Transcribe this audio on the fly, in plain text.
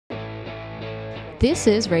This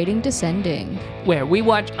is Rating Descending, where we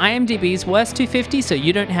watch IMDb's Worst 250 so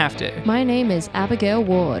you don't have to. My name is Abigail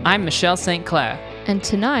Ward. I'm Michelle St. Clair. And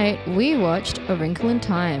tonight we watched A Wrinkle in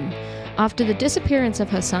Time. After the disappearance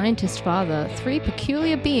of her scientist father, three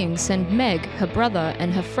peculiar beings send Meg, her brother,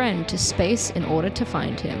 and her friend to space in order to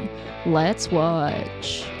find him. Let's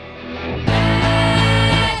watch.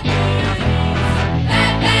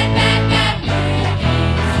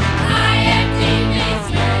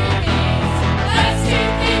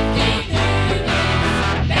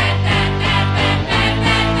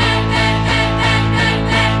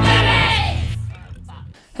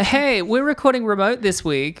 Hey, we're recording remote this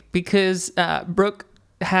week because Brooke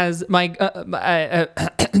has my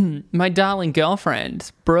darling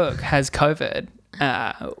girlfriend Brooke has COVID,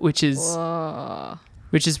 which is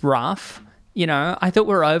rough. You know, I thought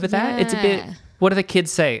we were over that. Yeah. It's a bit. What do the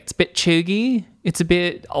kids say? It's a bit chuggy. It's a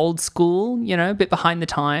bit old school. You know, a bit behind the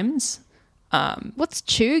times. What's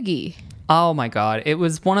chuggy? Oh my god, it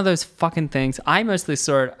was one of those fucking things. I mostly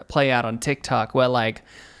saw it play out on TikTok where like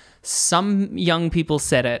some young people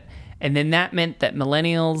said it, and then that meant that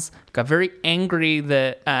millennials got very angry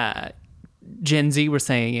that Gen Z were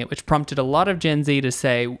saying it, which prompted a lot of Gen Z to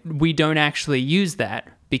say, we don't actually use that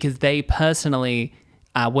because they personally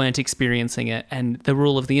weren't experiencing it. And the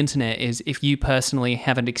rule of the internet is if you personally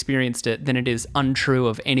haven't experienced it, then it is untrue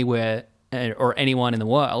of anywhere or anyone in the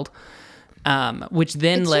world. Which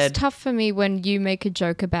then It's just tough for me when you make a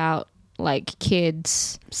joke about like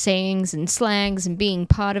kids sayings and slangs and being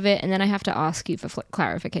part of it, and then I have to ask you for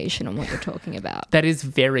clarification on what you're talking about. That is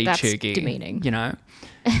very That's chuggy, demeaning. You know,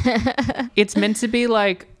 it's meant to be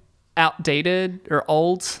like outdated or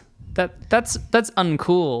old. That's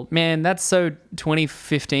uncool, man. That's so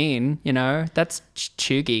 2015. You know, that's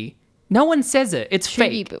chuggy. No one says it. It's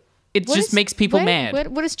Chuggy, fake. It just makes people mad.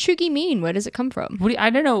 What does chuggy mean? Where does it come from?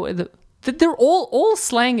 I don't know. They're all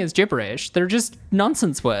slang is gibberish. They're just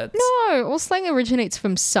nonsense words. No, all slang originates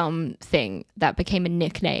from something that became a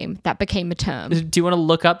nickname, that became a term. Do you want to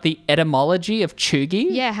look up the etymology of chuggy?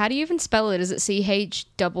 Yeah, how do you even spell it? Is it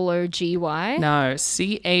CHOOGY? No,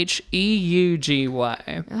 CHEUGY.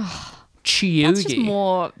 Chuggy. That's just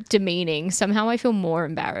more demeaning. Somehow I feel more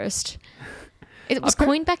embarrassed. It was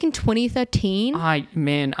coined back in 2013. I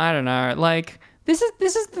don't know. Like, this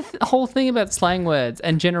is the whole thing about slang words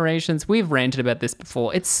and generations. We've ranted about this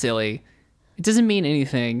before. It's silly. It doesn't mean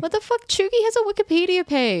anything. What the fuck? Chuggy has a Wikipedia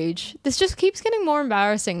page. This just keeps getting more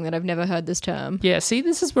embarrassing that I've never heard this term. Yeah, see,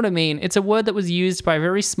 this is what I mean. It's a word that was used by a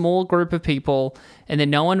very small group of people, and then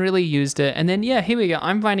no one really used it. And then, yeah, here we go.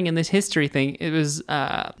 I'm finding in this history thing, it was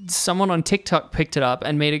someone on TikTok picked it up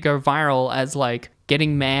and made it go viral as, like,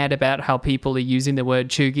 getting mad about how people are using the word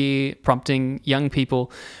chuggy, prompting young people,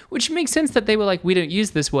 which makes sense that they were like, we don't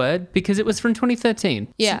use this word because it was from 2013.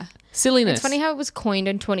 Yeah. Silliness. It's funny how it was coined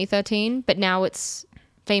in 2013, but now it's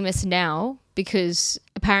famous now because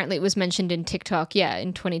apparently it was mentioned in TikTok,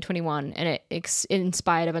 in 2021, and it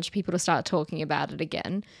inspired a bunch of people to start talking about it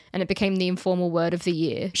again, and it became the informal word of the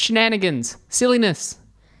year. Shenanigans. Silliness.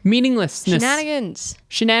 Meaninglessness.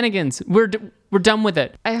 Shenanigans. We're done with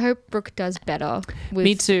it. I hope Brooke does better with,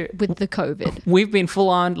 Me too. With the COVID. We've been full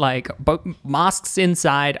on masks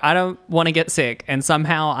inside. I don't want to get sick, and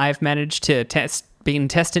somehow I've managed to being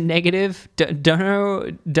tested negative.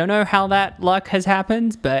 Don't know how that luck has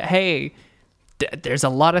happened, but hey, there's a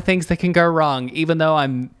lot of things that can go wrong, even though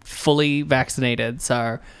I'm fully vaccinated.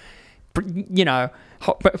 So, you know,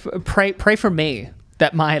 pray for me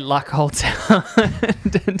that my luck holds out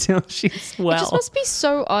until she's well. It just must be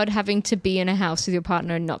so odd having to be in a house with your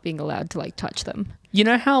partner and not being allowed to like touch them. You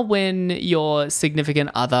know how when your significant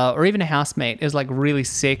other or even a housemate is like really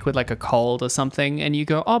sick with like a cold or something and you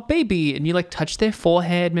go, oh baby, and you like touch their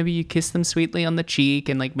forehead, maybe you kiss them sweetly on the cheek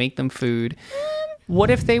and like make them food. What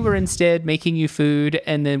if they were instead making you food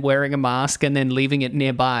and then wearing a mask and then leaving it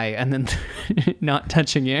nearby and then not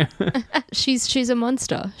touching you? She's a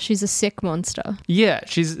monster. She's a sick monster. Yeah,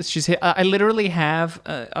 she's here. I literally have,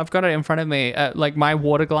 I've got it in front of me. Like my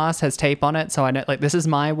water glass has tape on it, so I know like this is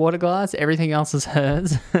my water glass. Everything else is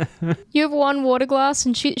hers. You have one water glass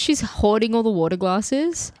and she's hoarding all the water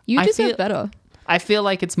glasses. You deserve better. I feel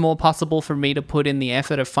like it's more possible for me to put in the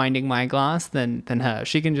effort of finding my glass than her.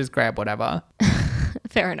 She can just grab whatever.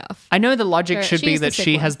 Fair enough. I know the logic should be that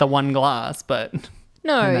she has the one glass, but...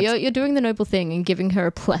 No, you're doing the noble thing and giving her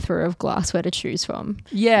a plethora of glassware to choose from.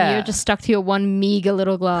 Yeah. You're just stuck to your one meager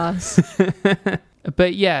little glass.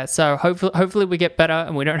 But yeah, so hopefully we get better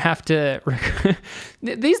and we don't have to...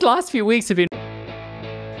 These last few weeks have been...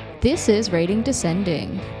 This is Rating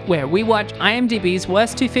Descending, where we watch IMDb's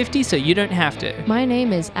Worst 250 so you don't have to. My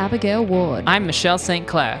name is Abigail Ward. I'm Michelle St.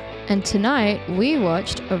 Clair. And tonight, we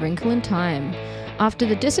watched A Wrinkle in Time. After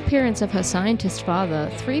the disappearance of her scientist father,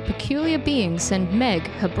 three peculiar beings send Meg,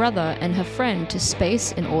 her brother, and her friend to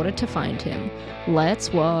space in order to find him.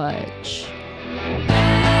 Let's watch.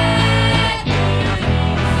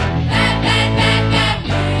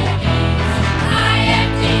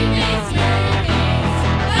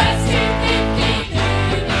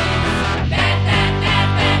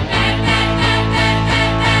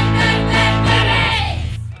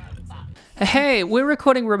 Hey, we're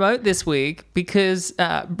recording remote this week because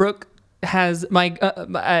Brooke has my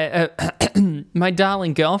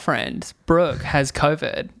darling girlfriend Brooke has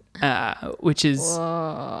COVID, which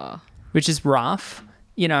is rough.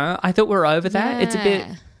 You know, I thought we were over that. Yeah. It's a bit.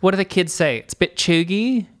 What do the kids say? It's a bit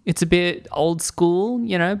chuggy. It's a bit old school.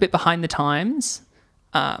 You know, a bit behind the times.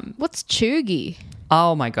 What's chuggy?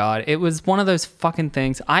 Oh my god, it was one of those fucking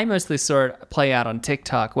things. I mostly saw it play out on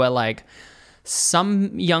TikTok where like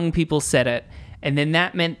some young people said it, and then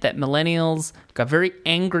that meant that millennials got very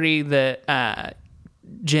angry that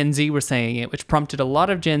Gen Z were saying it, which prompted a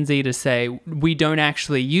lot of Gen Z to say, we don't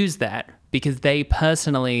actually use that because they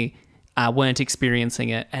personally weren't experiencing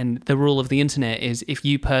it. And the rule of the internet is if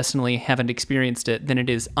you personally haven't experienced it, then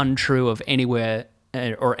it is untrue of anywhere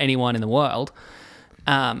or anyone in the world.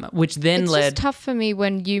 Which then It's led... just tough for me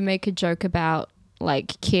when you make a joke about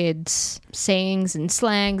like kids sayings and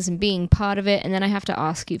slangs and being part of it, and then I have to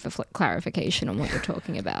ask you for clarification on what you're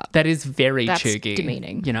talking about. That is very That's chuggy,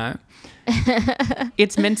 demeaning. You know,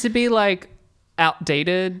 it's meant to be like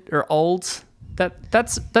outdated or old.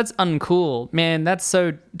 That's uncool, man. That's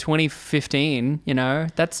so 2015. You know,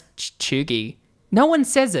 that's chuggy. No one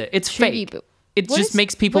says it. It's Chuggy, fake. It just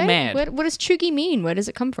makes people mad. What does chuggy mean? Where does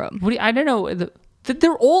it come from? I don't know.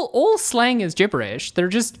 They're all slang is gibberish. They're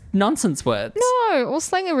just nonsense words. No, all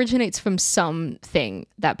slang originates from something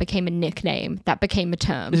that became a nickname, that became a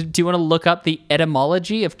term. Do you want to look up the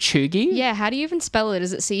etymology of chuggy? Yeah, how do you even spell it?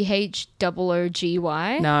 Is it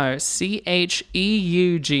CHOOGY? No,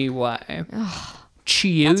 CHEUGY.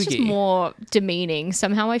 Chuggy. That's just more demeaning.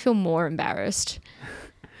 Somehow I feel more embarrassed.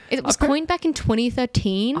 It was coined back in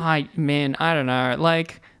 2013. I don't know.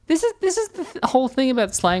 Like, this is the whole thing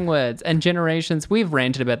about slang words and generations. We've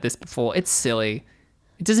ranted about this before. It's silly.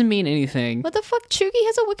 It doesn't mean anything. What the fuck? Chuggy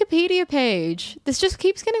has a Wikipedia page. This just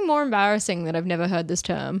keeps getting more embarrassing that I've never heard this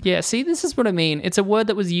term. Yeah, see, this is what I mean. It's a word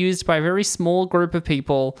that was used by a very small group of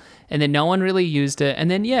people, and then no one really used it.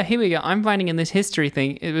 And then, yeah, here we go. I'm finding in this history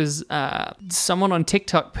thing, it was someone on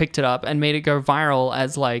TikTok picked it up and made it go viral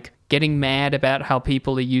as, like, getting mad about how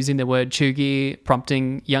people are using the word chuggy,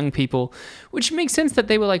 prompting young people, which makes sense that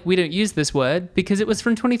they were like, we don't use this word because it was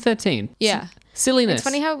from 2013. Yeah. Silliness. It's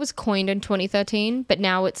funny how it was coined in 2013, but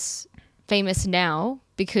now it's famous now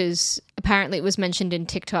because apparently it was mentioned in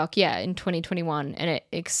TikTok, in 2021, and it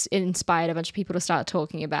inspired a bunch of people to start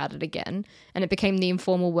talking about it again, and it became the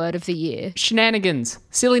informal word of the year. Shenanigans.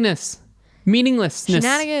 Silliness.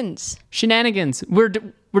 Meaninglessness. Shenanigans. We're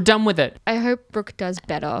done with it. I hope Brooke does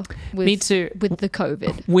better with, Me too. with the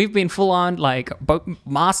COVID. We've been full on, like,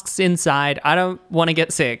 masks inside. I don't want to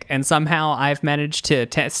get sick. And somehow I've managed to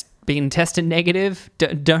being tested negative.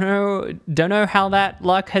 Don't know how that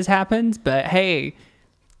luck has happened. But hey,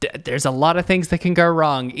 there's a lot of things that can go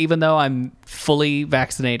wrong, even though I'm fully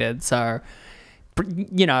vaccinated. So,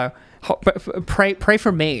 you know, pray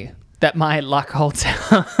for me that my luck holds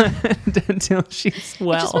out until she's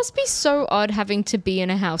well. It just must be so odd having to be in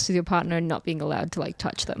a house with your partner and not being allowed to, like,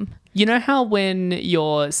 touch them. You know how when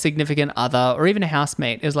your significant other or even a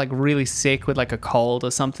housemate is, like, really sick with, like, a cold or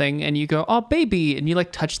something, and you go, oh, baby, and you,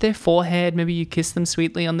 like, touch their forehead, maybe you kiss them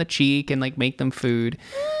sweetly on the cheek and, like, make them food.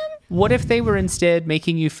 What if they were instead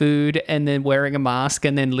making you food and then wearing a mask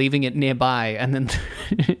and then leaving it nearby and then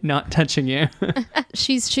not touching you?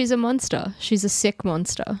 She's a monster. She's a sick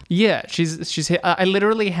monster. Yeah, she's. I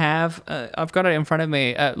literally have. I've got it in front of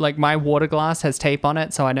me. Like, my water glass has tape on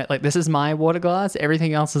it, so I know, like, this is my water glass.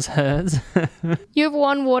 Everything else is hers. You have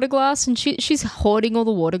one water glass, and she's hoarding all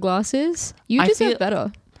the water glasses. You deserve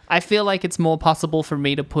better. I feel like it's more possible for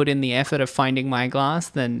me to put in the effort of finding my glass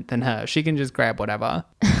than her. She can just grab whatever.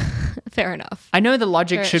 Fair enough. I know the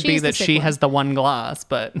logic should be that she has the one glass,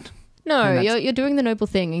 but... No, you're doing the noble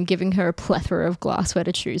thing and giving her a plethora of glassware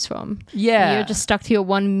to choose from. Yeah. And you're just stuck to your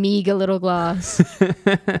one meager little glass.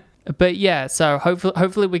 But yeah, so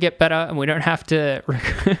hopefully we get better and we don't have to...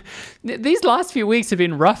 These last few weeks have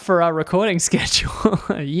been rough for our recording schedule.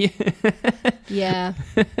 Yeah.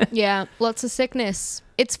 Yeah, lots of sickness.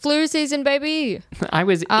 It's flu season, baby. I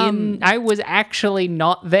was actually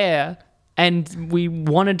not there and we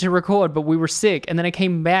wanted to record, but we were sick. And then I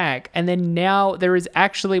came back, and then now there is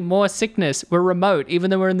actually more sickness. We're remote, even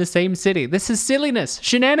though we're in the same city. This is silliness,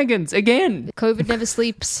 shenanigans again. COVID never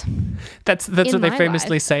sleeps. That's what they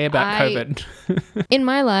famously say about COVID. In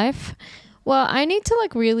my life, well, I need to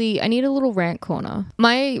I need a little rant corner.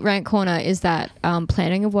 My rant corner is that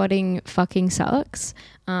planning a wedding fucking sucks.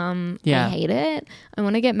 I hate it. I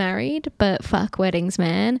want to get married, but fuck weddings,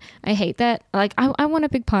 man. I hate that. Like, I want a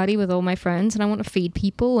big party with all my friends, and I want to feed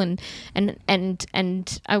people, and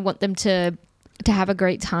I want them to have a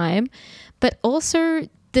great time. But also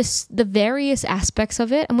the various aspects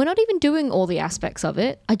of it, and we're not even doing all the aspects of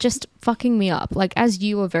it, are just fucking me up. Like, as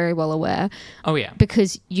you are very well aware. Oh yeah.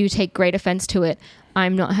 Because you take great offense to it.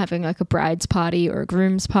 I'm not having like a bride's party or a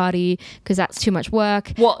groom's party because that's too much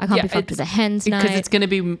work. Well, I can't be fucked with a hen's night. Because it's going to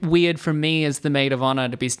be weird for me as the maid of honor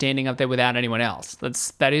to be standing up there without anyone else.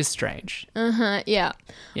 That is strange. Yeah.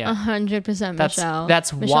 100%, Michelle.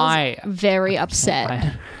 That's Michelle's why. very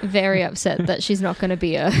upset. Very upset that she's not going to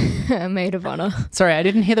be a maid of honor. Sorry, I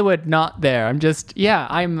didn't hear the word "not" there. I'm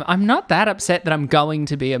not that upset that I'm going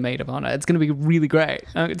to be a maid of honor. It's going to be really great.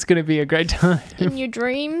 It's going to be a great time. In your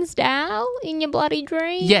dreams, Dal? In your bloody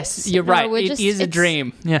dreams? Yes, you're right. It is a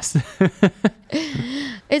dream. Yes.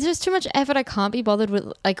 It's just too much effort. I can't be bothered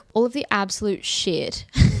with like all of the absolute shit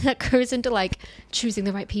that goes into like choosing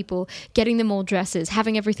the right people, getting them all dresses,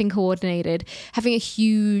 having everything coordinated, having a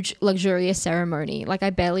huge luxurious ceremony. Like,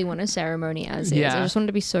 I barely want a ceremony as is. I just want it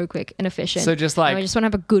to be so quick and efficient. So just like, I just want to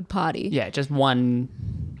have a good party. Yeah, just one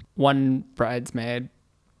bridesmaid.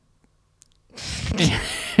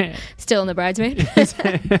 Still in the bridesmaid.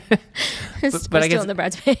 but I guess, in the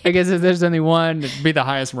bridesmaid. I guess if there's only one, it'd be the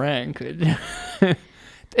highest rank.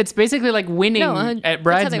 It's basically like winning at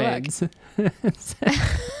bridesmaids.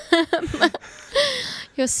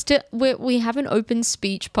 You're still. We have an open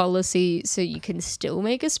speech policy, so you can still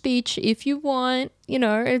make a speech if you want. You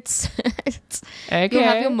know, it's okay. You'll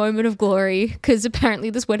have your moment of glory because apparently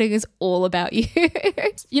this wedding is all about you.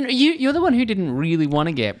 You know, you're the one who didn't really want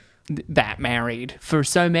to get that married for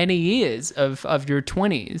so many years of your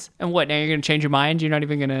 20s, and what, now you're gonna change your mind? You're not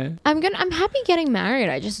even gonna... I'm happy getting married.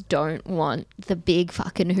 I just don't want the big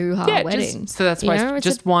fucking hoo-ha wedding. So that's why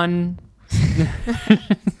just one.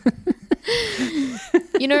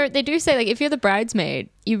 You know, they do say like if you're the bridesmaid,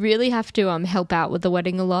 you really have to help out with the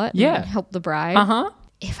wedding a lot. And help the bride.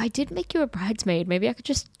 If I did make you a bridesmaid, maybe I could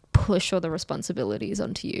just push all the responsibilities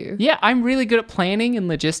onto you. Yeah, I'm really good at planning and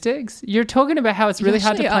logistics. You're talking about how it's really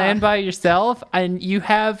hard to plan by yourself, and you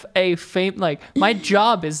have a my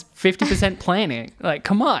job is 50% planning. Like,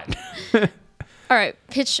 come on. All right,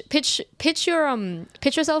 pitch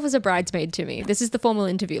yourself as a bridesmaid to me. This is the formal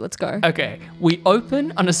interview. Let's go. Okay, we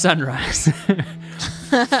open on a sunrise.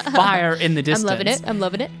 Fire in the distance. I'm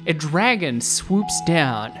loving it. A dragon swoops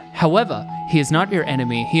down. However, he is not your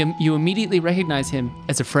enemy. You immediately recognize him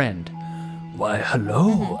as a friend. Why,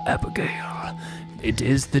 hello, Abigail. It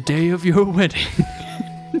is the day of your wedding.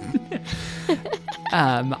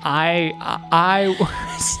 I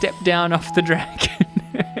step down off the dragon.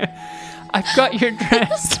 I've got your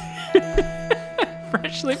dress.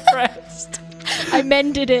 Freshly pressed. I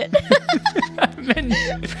mended it.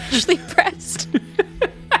 Freshly pressed.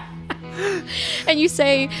 And you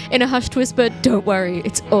say in a hushed whisper, "Don't worry,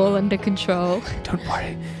 it's all under control." Don't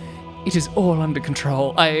worry, it is all under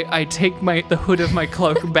control. I take the hood of my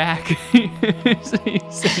cloak back.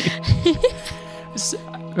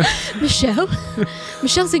 Michelle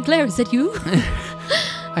Sinclair, is that you?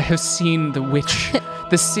 I have seen the witch,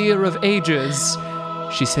 the seer of ages.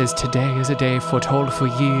 She says today is a day foretold for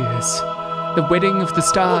years. The wedding of the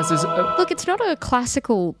stars is... Look, it's not a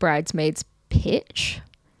classical bridesmaid's pitch.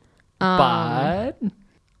 But...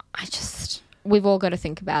 We've all got to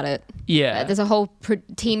think about it. Yeah. There's a whole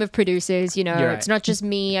team of producers, you know. Right. It's not just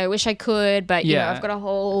me. I wish I could, but, you know, I've got a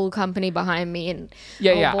whole company behind me and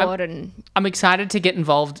board. I'm excited to get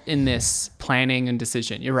involved in this planning and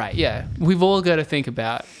decision. You're right, yeah. We've all got to think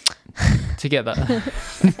about together.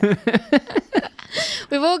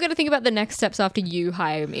 We've all got to think about the next steps after you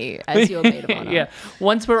hire me as your maid of honor. Yeah.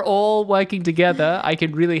 Once we're all working together, I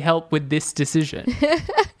can really help with this decision.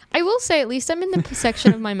 I will say, at least I'm in the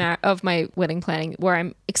section of my wedding planning where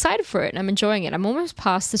I'm excited for it and I'm enjoying it. I'm almost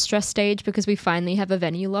past the stress stage because we finally have a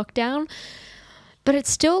venue locked down. But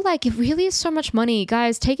it's still like, it really is so much money.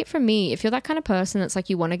 Guys, take it from me. If you're that kind of person that's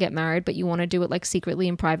like, you want to get married, but you want to do it like secretly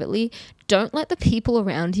and privately, don't let the people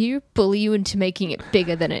around you bully you into making it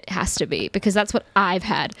bigger than it has to be, because that's what I've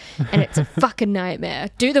had. And it's a fucking nightmare.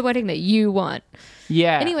 Do the wedding that you want.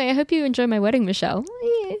 Yeah. Anyway, I hope you enjoy my wedding, Michelle.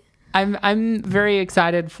 Yeah. I'm very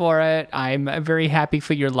excited for it. I'm very happy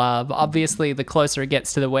for your love. Obviously, the closer it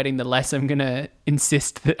gets to the wedding, the less I'm gonna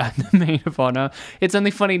insist that I'm the maid of honor. It's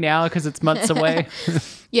only funny now because it's months away.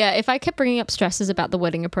 Yeah, if I kept bringing up stresses about the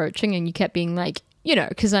wedding approaching and you kept being like, you know,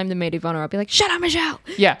 because I'm the maid of honor, I'll be like, shut up, Michelle.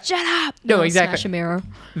 Yeah. Shut up. No, I'll exactly. Smash a mirror.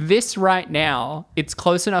 This right now, it's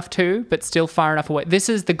close enough to, but still far enough away. This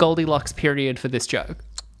is the Goldilocks period for this joke.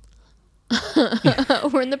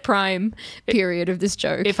 We're in the prime period of this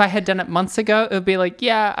joke. If I had done it months ago, it would be like,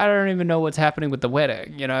 yeah, I don't even know what's happening with the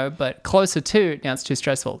wedding, you know, but closer to, now it's too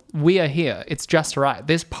stressful. We are here. It's just right.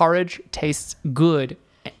 This porridge tastes good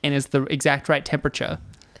and is the exact right temperature.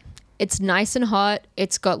 It's nice and hot.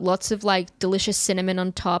 It's got lots of like delicious cinnamon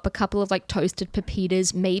on top, a couple of like toasted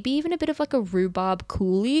pepitas, maybe even a bit of like a rhubarb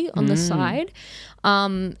coulis on the side.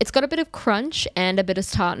 It's got a bit of crunch and a bit of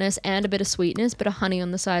tartness and a bit of sweetness, bit of honey on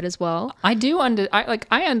the side as well. I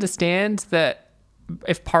understand that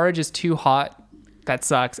if porridge is too hot, that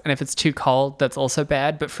sucks. And if it's too cold, that's also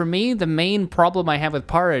bad. But for me, the main problem I have with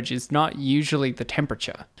porridge is not usually the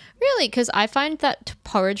temperature. Really? Because I find that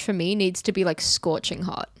porridge for me needs to be like scorching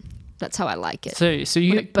hot. That's how I like it. So you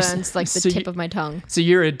when it burns like the tip of my tongue. So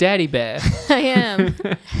you're a daddy bear. I am.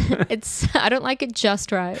 I don't like it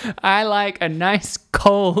just right. I like a nice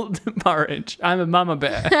cold porridge. I'm a mama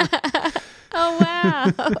bear. Oh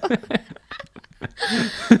wow.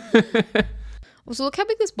 So look how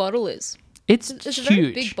big this bottle is. It's a huge.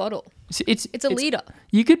 very big bottle. It's a liter.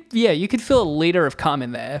 You could fill a liter of cum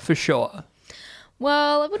in there for sure.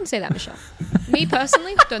 Well, I wouldn't say that, Michelle. Me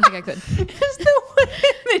personally, don't think I could.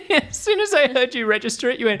 As soon as I heard you register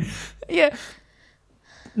it, you went, yeah,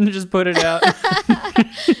 and just put it out.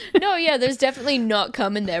 No, yeah, there's definitely not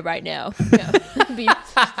cum in there right now. No, that'd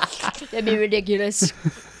be ridiculous.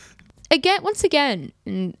 Once again,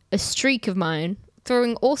 in a streak of mine,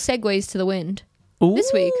 throwing all segues to the wind. Ooh.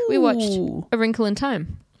 This week, we watched A Wrinkle in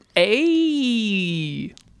Time.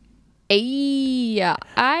 Ayy. Yeah,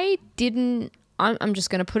 I'm just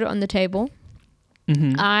going to put it on the table.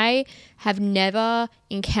 Mm-hmm. I have never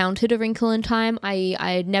encountered A Wrinkle in Time. I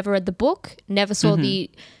had never read the book, never saw an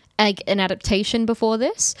adaptation before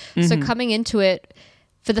this. So coming into it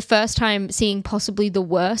for the first time, seeing possibly the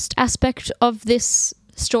worst aspect of this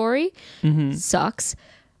story sucks.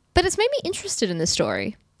 But it's made me interested in this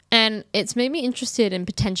story. And it's made me interested in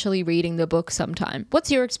potentially reading the book sometime.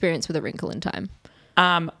 What's your experience with A Wrinkle in Time?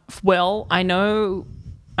 Well, I know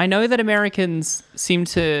that Americans seem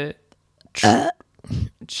to...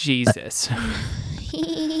 Jesus.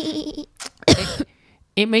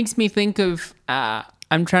 It makes me think of...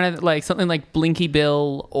 I'm trying to like something like Blinky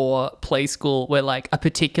Bill or Play School, where like a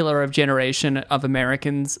particular generation of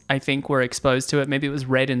Americans, I think, were exposed to it. Maybe it was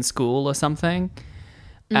read in school or something.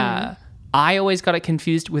 I always got it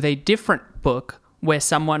confused with a different book where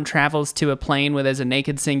someone travels to a plane where there's a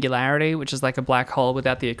naked singularity, which is like a black hole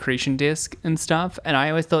without the accretion disk and stuff. And I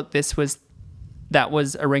always thought that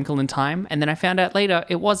was A Wrinkle in Time, and then I found out later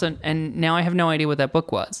it wasn't, and now I have no idea what that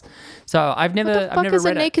book was. So I've never read it. What the fuck is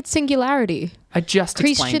a naked singularity? I just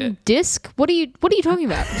explained Accretion it. disk? What are you talking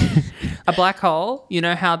about? A black hole. You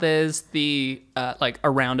know how there's the like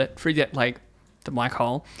around it, forget like the black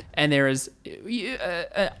hole, and there is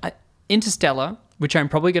interstellar, which I'm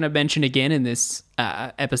probably going to mention again in this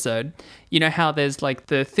episode. You know how there's like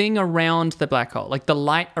the thing around the black hole, like the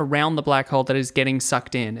light around the black hole that is getting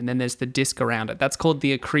sucked in, and then there's the disk around it. That's called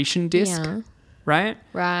the accretion disk, right?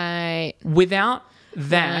 Right. Without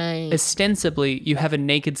that, ostensibly, you have a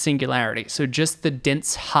naked singularity. So just the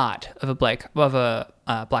dense heart of a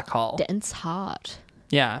black hole. Dense heart.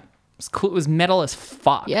 Yeah. It's cool. It was metal as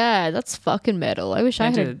fuck. Yeah, that's fucking metal. I wish I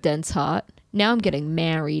had a dense heart. Now I'm getting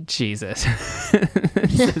married. Jesus.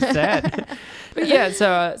 So sad. But yeah,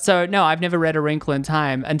 so no, I've never read A Wrinkle in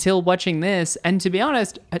Time until watching this. And to be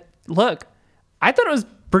honest, look, I thought it was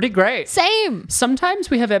pretty great. Same. Sometimes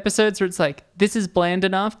we have episodes where it's like, this is bland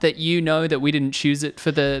enough that you know that we didn't choose it for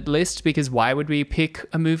the list, because why would we pick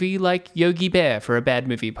a movie like Yogi Bear for a bad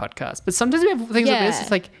movie podcast? But sometimes we have things like this.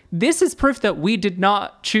 It's like, this is proof that we did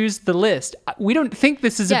not choose the list. We don't think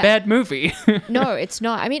this is a bad movie. No, it's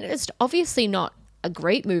not. I mean, it's obviously not a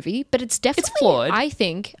great movie, but it's definitely, flawed. I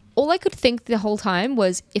think, all I could think the whole time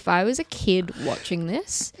was, if I was a kid watching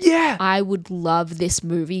this, I would love this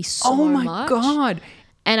movie so much. Oh my God.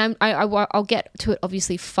 And I'll get to it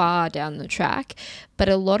obviously far down the track, but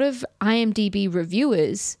a lot of IMDb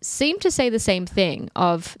reviewers seem to say the same thing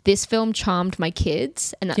of, this film charmed my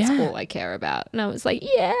kids and that's all I care about. And I was like,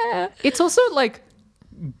 yeah. It's also like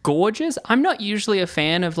gorgeous. I'm not usually a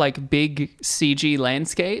fan of like big CG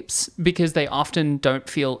landscapes because they often don't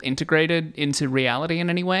feel integrated into reality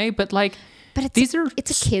in any way, but like But it's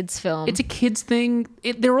a kid's film. It's a kid's thing.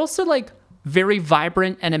 They're also like very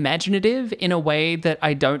vibrant and imaginative in a way that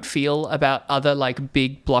I don't feel about other like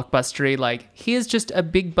big blockbustery, like here's just a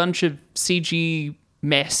big bunch of CG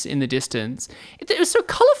mess in the distance. It was so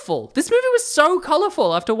colorful. This movie was so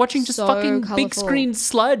colorful after watching just fucking big screen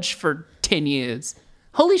sludge for 10 years.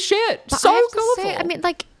 Holy shit. But so I have to colorful. say, I mean,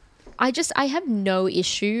 like, I have no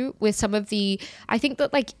issue with some of I think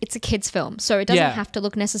that like it's a kid's film, so it doesn't have to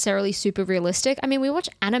look necessarily super realistic. I mean, we watch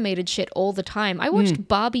animated shit all the time. I watched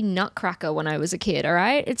Barbie Nutcracker when I was a kid, all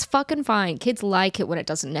right? It's fucking fine. Kids like it when it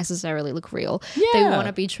doesn't necessarily look real. Yeah. They want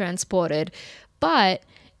to be transported. But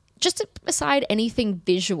just aside anything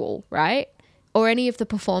visual, right? Or any of the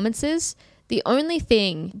performances, the only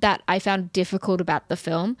thing that I found difficult about the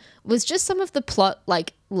film was just some of the plot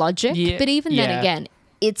like logic. Yeah. But even then again,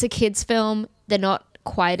 it's a kid's film. They're not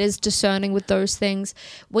quite as discerning with those things.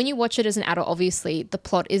 When you watch it as an adult, obviously the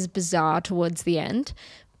plot is bizarre towards the end,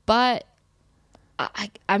 but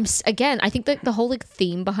I think that the whole like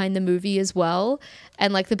theme behind the movie as well,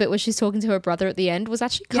 and like the bit where she's talking to her brother at the end was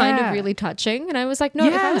actually kind of really touching. And I was like, no,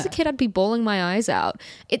 if I was a kid, I'd be bawling my eyes out.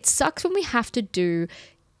 It sucks when we have to do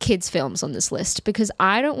kids films on this list because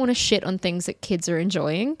I don't want to shit on things that kids are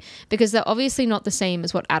enjoying because they're obviously not the same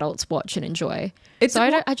as what adults watch and enjoy. It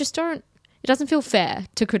doesn't feel fair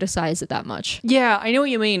to criticize it that much. Yeah, I know what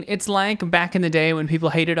you mean. It's like back in the day when people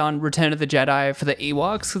hated on Return of the Jedi for the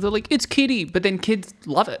Ewoks because they're like, it's kiddie, but then kids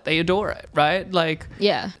love it. They adore it, right? Like,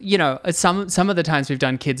 yeah, you know, some of the times we've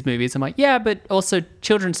done kids movies, I'm like, yeah, but also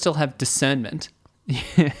children still have discernment.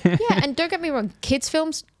 Yeah, and don't get me wrong, kids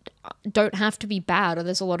films don't have to be bad, or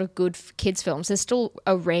there's a lot of good kids films. There's still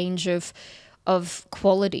a range of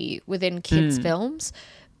quality within kids films,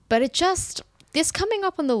 but this coming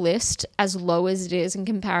up on the list as low as it is in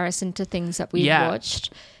comparison to things that we've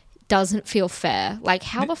watched doesn't feel fair. Like,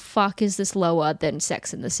 how the fuck is this lower than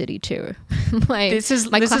Sex and the City 2? This is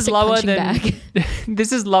lower than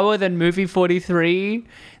this is lower than Movie 43.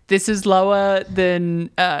 This is lower than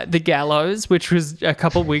The Gallows, which was a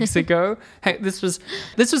couple weeks ago. Hey, this was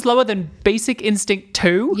lower than Basic Instinct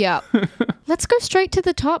 2. Yeah. Let's go straight to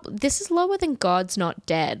the top. This is lower than God's Not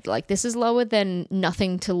Dead. Like, this is lower than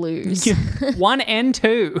Nothing to Lose. 1 and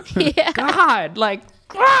 2. Yeah. God, like,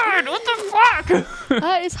 God, what the fuck?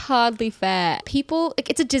 That is hardly fair.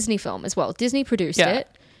 It's a Disney film as well. Disney produced it.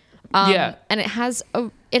 And it has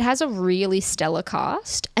a really stellar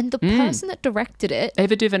cast, and the person that directed it,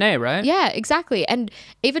 Ava DuVernay, right? Yeah, exactly. And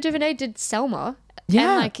Ava DuVernay did Selma.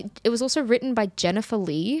 Yeah. And like it was also written by Jennifer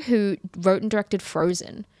Lee, who wrote and directed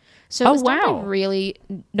Frozen. So it was done by really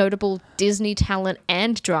notable Disney talent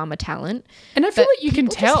and drama talent. And I feel like you can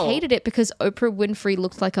tell. Just hated it because Oprah Winfrey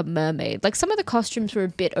looked like a mermaid. Like, some of the costumes were a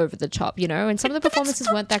bit over the top, you know, and some of the performances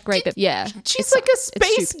weren't that great. But yeah, she's like a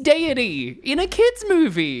space deity in a kids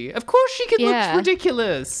movie. Of course, she can look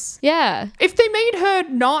ridiculous. Yeah. If they made her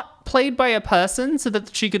not played by a person so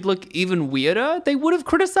that she could look even weirder, they would have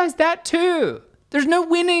criticized that too. There's no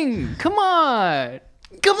winning. Come on.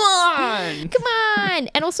 Come on.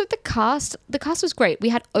 And also the cast was great. We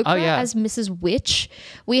had Oprah as Mrs. Witch.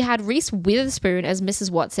 We had Reese Witherspoon as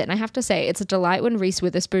Mrs. Watson. And I have to say, it's a delight when Reese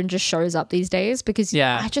Witherspoon just shows up these days because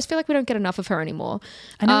I just feel like we don't get enough of her anymore.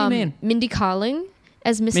 I know what you mean. Mindy Kaling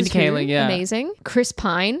as Mrs. Who, amazing. Chris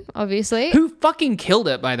Pine, obviously. Who fucking killed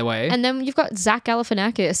it, by the way. And then you've got Zach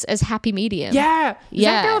Galifianakis as Happy Medium. Yeah.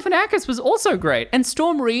 Zach Galifianakis was also great. And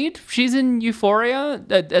Storm Reid, she's in Euphoria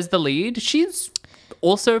as the lead. She's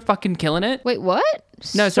also fucking killing it. Wait, what?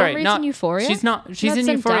 No, sorry, not in Euphoria. She's not. She's in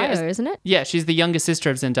Euphoria, isn't it? Yeah, she's the younger sister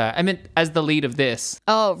of Zendaya. I meant as the lead of this.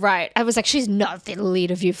 Oh, right. I was like, she's not the lead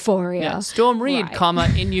of Euphoria. Yeah, Storm Reid,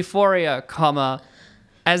 in Euphoria,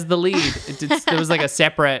 as the lead. There was like a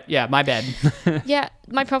separate. Yeah, my bad. Yeah,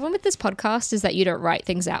 my problem with this podcast is that you don't write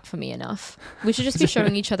things out for me enough. We should just be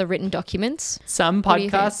showing each other written documents. Some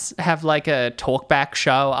podcasts have like a talkback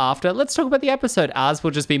show after. Let's talk about the episode. Ours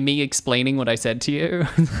will just be me explaining what I said to you.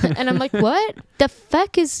 And I'm like, what the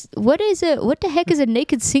heck is a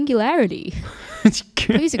naked singularity?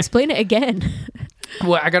 Please explain it again.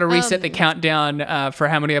 Well, I got to reset the countdown for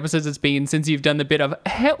how many episodes it's been since you've done the bit of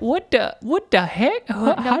what the heck? What the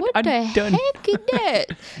heck is that?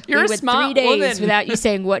 You're a smart 3 days woman without you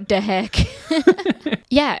saying what the heck.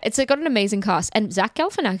 Yeah, it's got an amazing cast, and Zach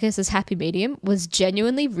Galifianakis as Happy Medium was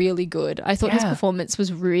genuinely really good. I thought his performance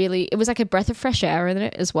was it was like a breath of fresh air in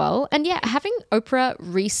it as well. And yeah, having Oprah,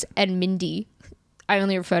 Reese, and Mindy, I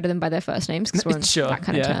only refer to them by their first names because we're on that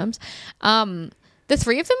kind of terms. The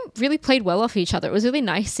three of them really played well off each other. It was really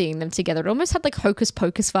nice seeing them together. It almost had like Hocus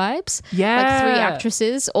Pocus vibes. Yeah. Like 3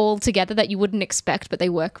 actresses all together that you wouldn't expect, but they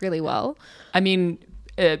work really well. I mean,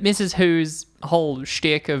 Mrs. Who's whole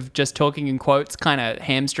shtick of just talking in quotes kind of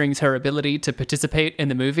hamstrings her ability to participate in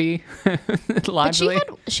the movie. Largely.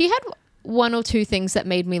 But she had one or two things that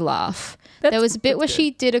made me laugh. There was a bit where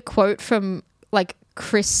she did a quote from like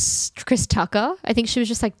Chris Tucker. I think she was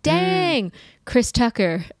just like, dang, Chris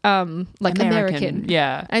Tucker, like American.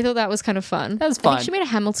 Yeah. I thought that was kind of fun. That was I fun. think she made a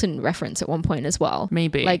Hamilton reference at one point as well.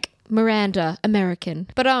 Maybe. Like Miranda, American.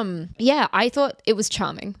 But yeah, I thought it was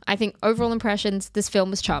charming. I think overall impressions, this film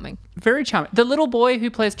was charming. Very charming. The little boy who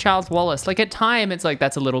plays Charles Wallace, like at time it's like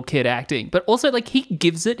that's a little kid acting, but also like he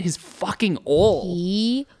gives it his fucking all.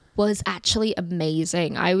 He was actually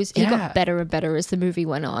amazing. He got better and better as the movie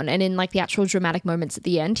went on, and in like the actual dramatic moments at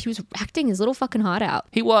the end, he was acting his little fucking heart out.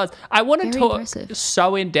 He was. I want to Very talk impressive.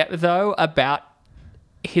 so in depth though about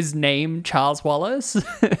his name, Charles Wallace,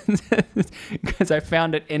 because I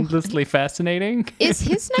found it endlessly fascinating. Is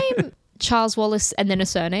his name Charles Wallace and then a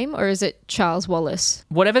surname, or is it Charles Wallace?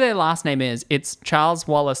 Whatever their last name is, it's Charles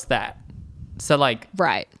Wallace that. So like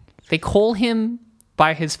Right. they call him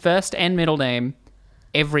by his first and middle name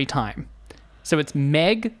every time. So it's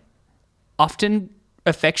Meg, often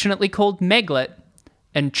affectionately called Meglet,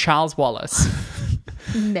 and Charles Wallace.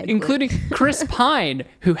 Including Chris Pine,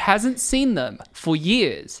 who hasn't seen them for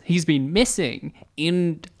years. He's been missing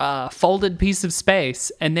in a folded piece of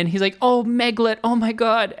space. And then he's like, oh, Meglet, oh my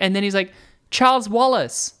God. And then he's like, Charles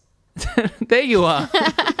Wallace. There you are.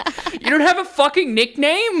 You don't have a fucking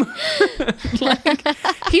nickname? Like,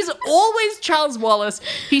 he's always Charles Wallace.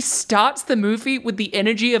 He starts the movie with the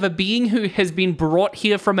energy of a being who has been brought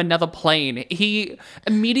here from another plane. He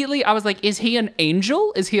immediately, I was like, is he an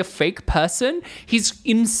angel? Is he a fake person? He's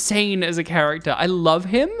insane as a character. I love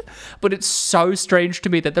him, but it's so strange to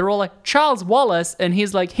me that they're all like, Charles Wallace, and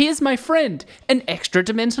he's like, here's my friend, an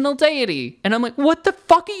extra-dimensional deity. And I'm like, what the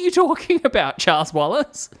fuck are you talking about, Charles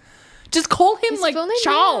Wallace? Just call him His like full name,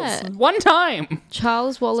 Charles yeah. one time.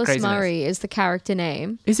 Charles Wallace craziness. Murray is the character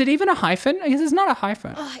name. Is it even a hyphen? I guess it's not a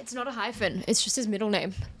hyphen. Oh, it's not a hyphen. It's just his middle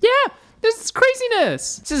name. Yeah, this is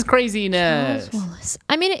craziness. This is craziness. Charles Wallace.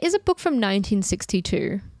 I mean, it is a book from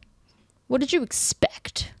 1962. What did you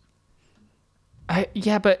expect?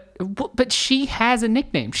 Yeah, but she has a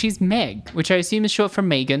nickname. She's Meg, which I assume is short for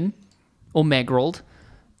Megan or Megrald.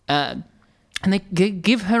 And they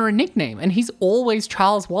give her a nickname, and he's always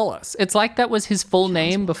Charles Wallace. It's like that was his full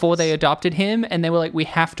name before they adopted him, and they were like, we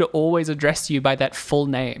have to always address you by that full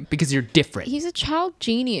name because you're different. He's a child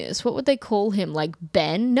genius. What would they call him? Like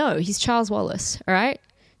Ben? No, he's Charles Wallace, all right?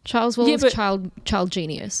 Charles Wallace, child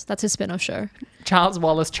genius. That's his spin-off show. Charles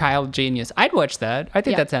Wallace, child genius. I'd watch that. I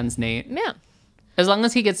think that sounds neat. Yeah. As long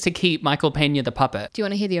as he gets to keep Michael Pena the puppet. Do you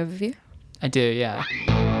want to hear the overview? I do, yeah.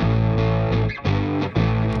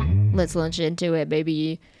 Let's launch into it,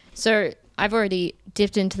 baby. So I've already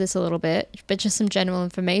dipped into this a little bit, but just some general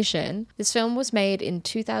information. This film was made in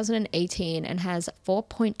 2018 and has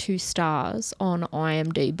 4.2 stars on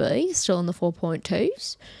IMDb, still in the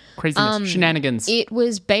 4.2s. Craziness. Shenanigans. It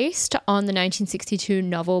was based on the 1962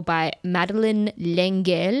 novel by Madeleine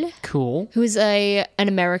L'Engle, Cool. who is an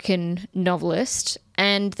American novelist.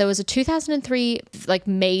 And there was a 2003 like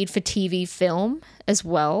made-for-TV film as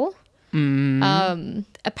well.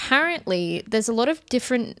 Apparently there's a lot of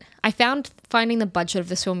different, I found finding the budget of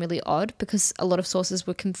this film really odd because a lot of sources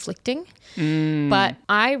were conflicting, but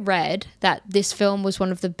I read that this film was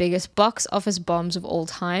one of the biggest box office bombs of all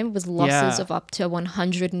time with losses of up to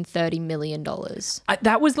 $130 million.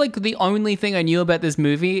 That was like the only thing I knew about this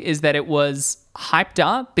movie is that it was hyped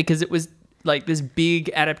up because it was like this big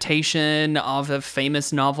adaptation of a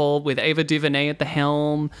famous novel with Ava DuVernay at the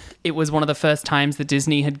helm. It was one of the first times that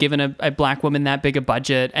Disney had given a black woman that big a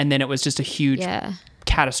budget, and then it was just a huge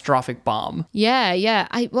catastrophic bomb. Yeah.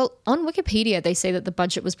 Well, on Wikipedia, they say that the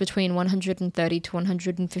budget was between $130 to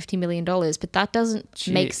 $150 million, but that doesn't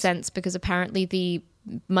make sense because apparently the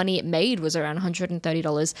money it made was around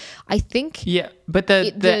 $130. I think. Yeah, but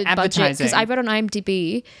the advertising. Because I read on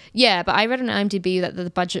IMDb. Yeah, but I read on IMDb that the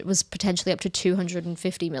budget was potentially up to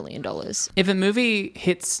 $250 million. If a movie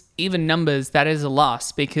hits even numbers, that is a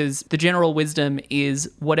loss because the general wisdom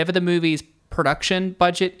is whatever the movie's production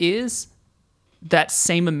budget is, that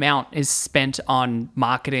same amount is spent on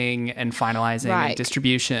marketing and finalizing and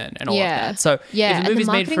distribution and all of that. So if a movie's and the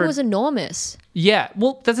marketing was enormous. Yeah,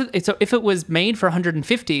 well, so if it was made for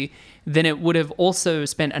 150, then it would have also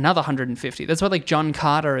spent another 150. That's why like John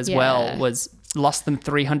Carter as well was lost them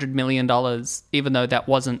 $300 million, even though that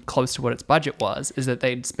wasn't close to what its budget was, is that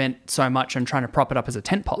they'd spent so much on trying to prop it up as a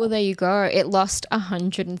tentpole. Well, there you go. It lost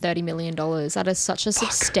 $130 million. That is such a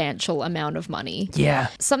substantial amount of money. Yeah.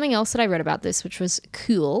 Something else that I read about this, which was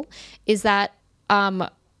cool, is that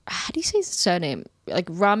how do you say his surname? Like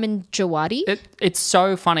Ramin Djawadi? It's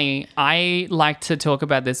so funny. I like to talk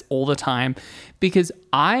about this all the time because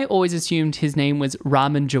I always assumed his name was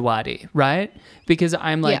Ramin Djawadi, right? Because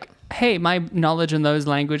I'm like, hey, my knowledge in those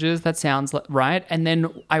languages, that sounds right. And then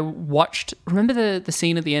I watched, remember the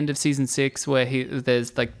scene at the end of season 6 where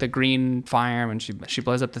there's like the green fire and she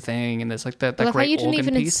blows up the thing and there's like that Well, great you didn't organ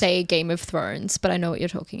even piece. say Game of Thrones, but I know what you're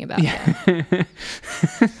talking about. Yeah.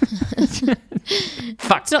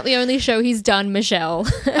 Fuck. It's not the only show he's done, Michelle.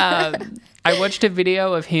 I watched a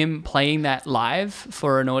video of him playing that live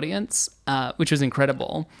for an audience, which was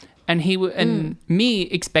incredible. And me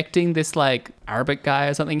expecting this like Arabic guy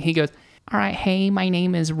or something, he goes, all right, hey, my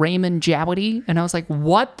name is Raymond Jawadi. And I was like,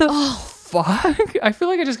 what the fuck? I feel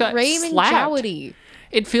like I just got Raymond slapped. Jawadi.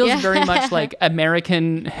 It feels very much like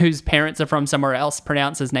American whose parents are from somewhere else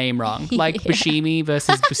pronounce his name wrong. Like Buscemi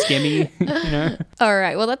versus Buscemi, you know? All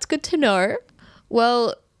right, well, that's good to know.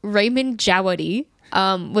 Well, Raymond Jawadi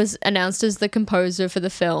was announced as the composer for the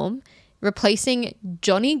film, replacing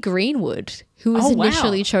Johnny Greenwood, who was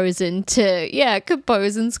initially chosen to,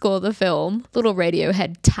 compose and score the film. Little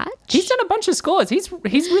Radiohead touch. He's done a bunch of scores. He's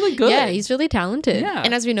really good. Yeah, he's really talented. Yeah.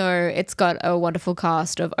 And as we know, it's got a wonderful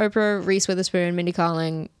cast of Oprah, Reese Witherspoon, Mindy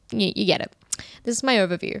Kaling. You get it. This is my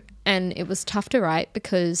overview. And it was tough to write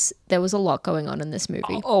because there was a lot going on in this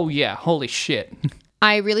movie. Oh yeah, holy shit.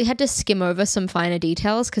 I really had to skim over some finer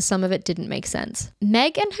details because some of it didn't make sense.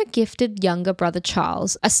 Meg and her gifted younger brother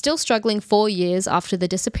Charles are still struggling 4 years after the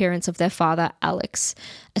disappearance of their father Alex.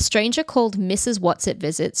 A stranger called Mrs. Whatsit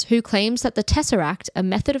visits, who claims that the Tesseract, a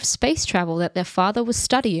method of space travel that their father was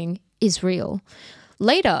studying, is real.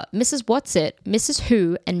 Later, Mrs. Whatsit, Mrs.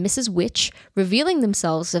 Who, and Mrs. Witch, revealing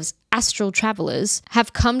themselves as astral travelers,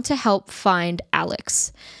 have come to help find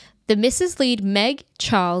Alex. The misses lead Meg,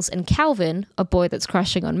 Charles, and Calvin, a boy that's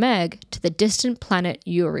crushing on Meg, to the distant planet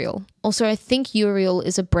Uriel. Also, I think Uriel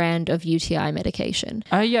is a brand of UTI medication.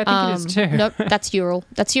 Yeah, I think it is too. Nope, that's Ural.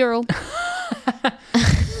 That's Ural.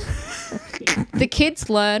 The kids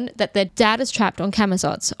learn that their dad is trapped on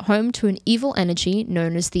Camazots, home to an evil energy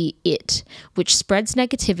known as the It, which spreads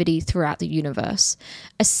negativity throughout the universe.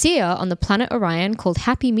 A seer on the planet Orion called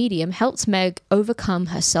Happy Medium helps Meg overcome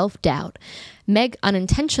her self-doubt. Meg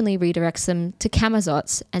unintentionally redirects them to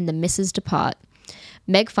Camazots, and the misses depart.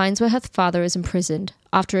 Meg finds where her father is imprisoned.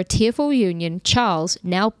 After a tearful reunion, Charles,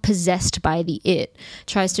 now possessed by the It,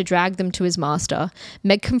 tries to drag them to his master.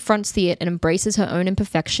 Meg confronts the It and embraces her own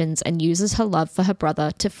imperfections and uses her love for her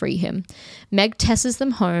brother to free him. Meg tesses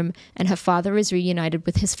them home, and her father is reunited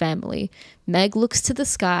with his family. Meg looks to the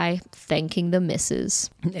sky, thanking the misses.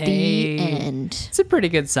 The end. It's a pretty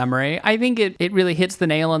good summary. I think it really hits the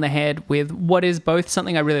nail on the head with what is both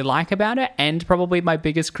something I really like about it and probably my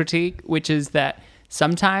biggest critique, which is that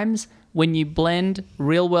sometimes when you blend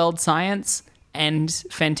real-world science and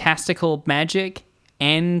fantastical magic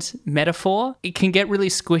and metaphor, it can get really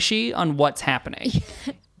squishy on what's happening.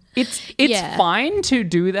 It's fine to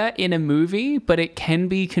do that in a movie, but it can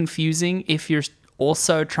be confusing if you're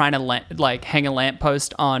also trying to hang a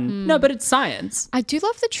lamppost on, no, but it's science. I do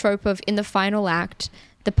love the trope of, in the final act,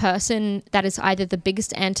 the person that is either the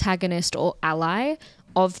biggest antagonist or ally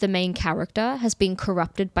of the main character has been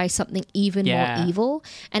corrupted by something even more evil,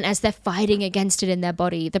 and as they're fighting against it in their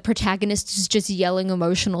body, the protagonist is just yelling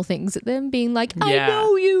emotional things at them, being like, I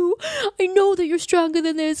know you, I know that you're stronger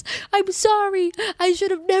than this, I'm sorry, I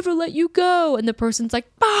should have never let you go, and the person's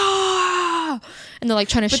like, ah, and they're like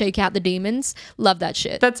trying to shake out the demons. Love that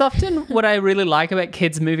shit. That's often what I really like about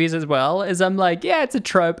kids movies as well, is I'm like, yeah, it's a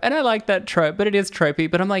trope and I like that trope, but it is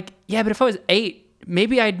tropey, but I'm like, yeah, but if I was 8,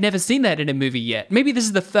 maybe I'd never seen that in a movie yet. Maybe this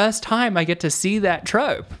is the first time I get to see that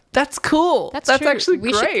trope. That's cool. That's true. Actually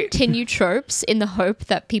we great. We should continue tropes in the hope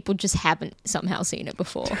that people just haven't somehow seen it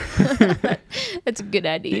before. That's a good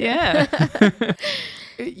idea. Yeah.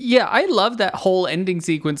 Yeah, I love that whole ending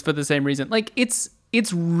sequence for the same reason. Like, it's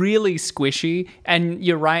really squishy, and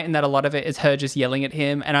you're right in that a lot of it is her just yelling at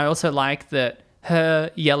him. And I also like that her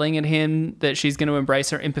yelling at him that she's going to embrace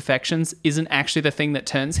her imperfections isn't actually the thing that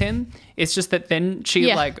turns him. It's just that then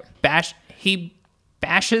he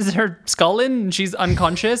bashes her skull in and she's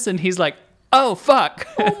unconscious and he's like, oh, fuck.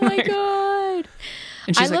 Oh my God.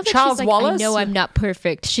 And she's like, Charles she's Wallace? I know I'm not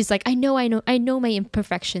perfect. She's like, I know my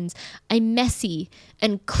imperfections. I'm messy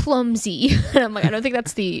and clumsy. And I'm like, I don't think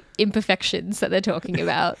that's the imperfections that they're talking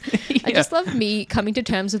about. Yeah. I just love me coming to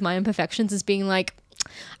terms with my imperfections as being like,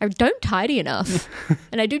 I don't tidy enough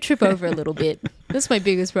and I do trip over a little bit. That's my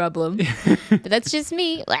biggest problem. But that's just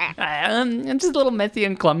me. I'm just a little messy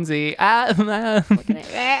and clumsy.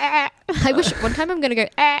 I wish one time I'm going to go,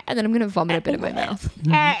 and then I'm going to vomit a bit in my mouth.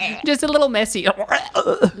 Just a little messy. A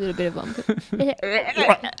little bit of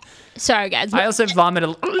vomit. Sorry, guys. I also vomit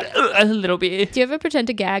a little bit. Do you ever pretend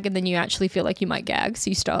to gag and then you actually feel like you might gag, so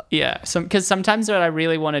you stop? Yeah, because sometimes what I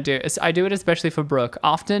really want to do is I do it especially for Brooke.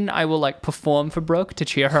 Often I will like perform for Brooke to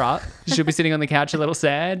cheer her up. She'll be sitting on the couch a little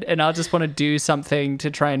sad, and I'll just want to do something to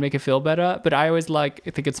try and make her feel better. But I always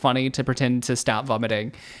think it's funny to pretend to start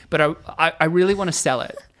vomiting. But I really want to sell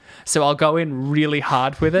it. So I'll go in really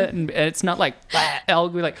hard with it, and it's not like, I'll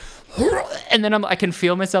be like, and then I can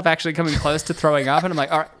feel myself actually coming close to throwing up, and I'm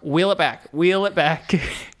like, all right, wheel it back,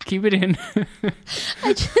 keep it in.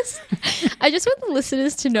 I just want the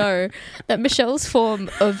listeners to know that Michelle's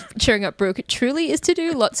form of cheering up Brooke truly is to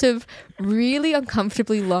do lots of really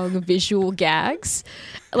uncomfortably long visual gags.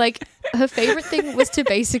 Like, her favorite thing was to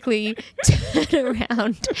basically turn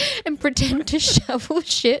around and pretend to shovel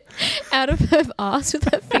shit out of her ass with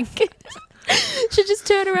her fingers. She'd just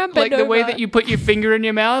turn around, bend like the over. way that you put your finger in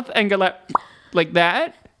your mouth and go like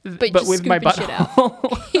that, but with my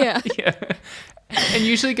butthole. Yeah. Yeah. And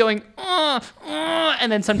usually going,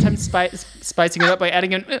 and then sometimes spicing it up by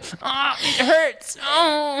adding in, it hurts.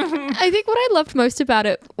 I think what I loved most about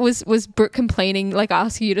it was Brooke complaining, like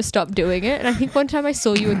asking you to stop doing it. And I think one time I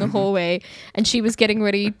saw you in the hallway and she was getting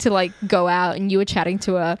ready to like go out and you were chatting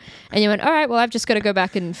to her and you went, all right, well, I've just got to go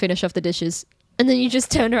back and finish off the dishes. And then you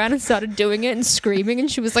just turned around and started doing it and screaming, and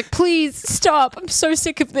she was like, please stop. I'm so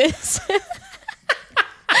sick of this.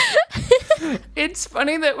 It's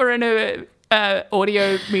funny that we're in a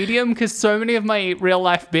audio medium because so many of my real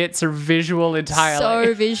life bits are visual entirely.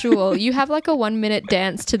 So visual. You have like a 1 minute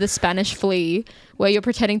dance to the Spanish Flea where you're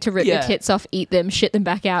pretending to rip your tits off, eat them, shit them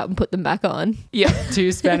back out and put them back on. Yeah,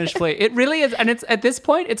 to Spanish Flea. It really is. And it's at this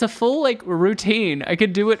point, it's a full like routine. I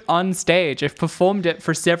could do it on stage. I've performed it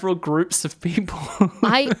for several groups of people.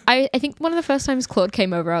 I think one of the first times Claude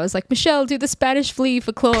came over, I was like, Michelle, do the Spanish Flea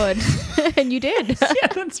for Claude. And you did. Yeah,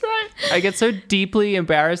 that's right. I get so deeply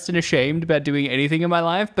embarrassed and ashamed about doing anything in my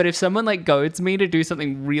life. But if someone like goads me to do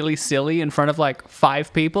something really silly in front of like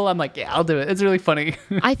 5 people, I'm like, yeah, I'll do it. It's really funny.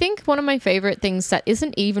 I think one of my favorite things that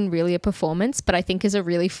isn't even really a performance, but I think is a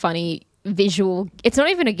really funny visual, it's not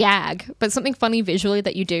even a gag, but something funny visually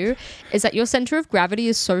that you do is that your center of gravity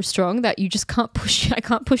is so strong that you just can't I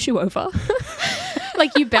can't push you over.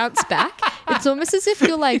 Like you bounce back. It's almost as if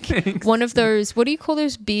you're like one of those, what do you call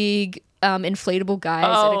those big inflatable guys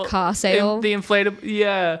at a car sale? The inflatable,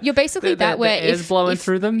 yeah. You're basically that where the air's blowing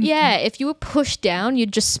through them. Yeah, if you were pushed down,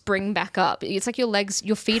 you'd just spring back up. It's like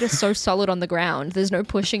your feet are so solid on the ground. There's no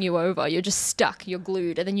pushing you over. You're just stuck. You're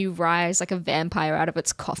glued, and then you rise like a vampire out of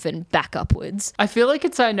its coffin back upwards. I feel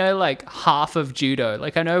like I know like half of judo.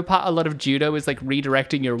 Like I know a lot of judo is like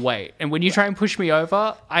redirecting your weight, and when you try and push me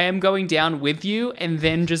over, I am going down with you and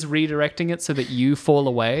then just redirecting it so that you fall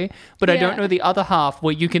away. But I don't know the other half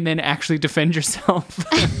where you can then actually defend yourself.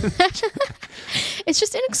 It's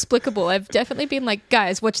just inexplicable. I've definitely been like,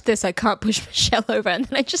 guys, watch this. I can't push Michelle over, and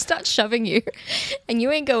then I just start shoving you, and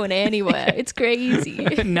you ain't going anywhere. It's crazy.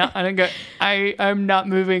 No, I don't go. I'm not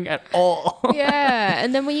moving at all. Yeah,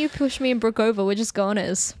 and then when you push me and Brooke over, we're just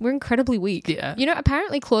goners. We're incredibly weak. Yeah. You know,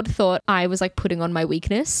 apparently Claude thought I was like putting on my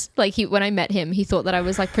weakness. Like when I met him, he thought that I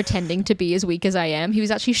was like pretending to be as weak as I am. He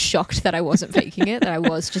was actually shocked that I wasn't faking it, that I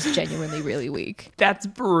was just genuinely really weak. That's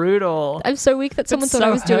brutal. I'm so weak that someone thought so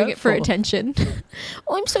I was doing it for hurtful. Attention.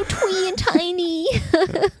 Oh, I'm so twee and tiny.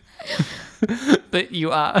 But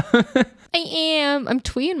you are. I am. I'm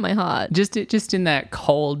twee in my heart. Just in that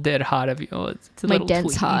cold, dead heart of yours. It's a My little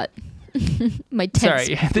dense twee. heart. My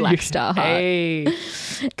tense black star heart. Hey,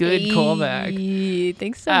 good callback. Hey,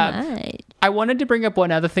 thanks so much. I wanted to bring up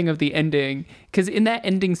one other thing of the ending, because in that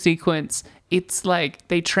ending sequence, it's like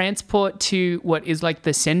they transport to what is like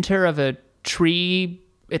the center of a tree.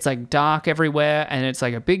 It's like dark everywhere, and it's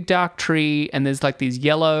like a big dark tree, and there's like these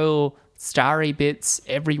yellow starry bits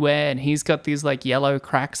everywhere, and he's got these like yellow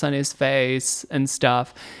cracks on his face and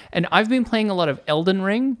stuff. And I've been playing a lot of Elden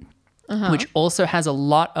Ring, which also has a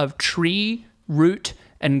lot of tree, root,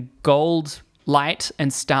 and gold light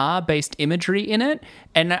and star based imagery in it.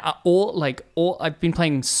 And I've been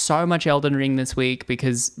playing so much Elden Ring this week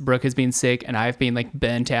because Brooke has been sick and I've been like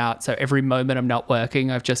burnt out. So every moment I'm not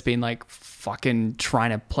working, I've just been like fucking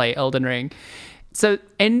trying to play Elden Ring. So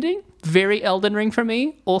ending, very Elden Ring for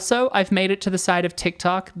me. Also, I've made it to the side of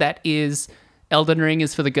TikTok that is Elden Ring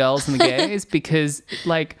is for the girls and the gays, because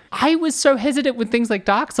like I was so hesitant with things like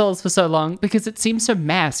Dark Souls for so long because it seems so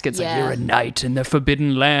masked. It's like you're a knight in the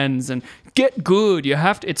Forbidden Lands and get good. You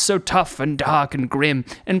have to. It's so tough and dark and grim.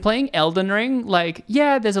 And playing Elden Ring, like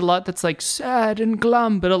there's a lot that's like sad and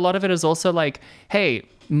glum, but a lot of it is also like, hey,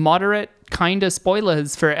 moderate kind of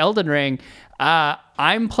spoilers for Elden Ring.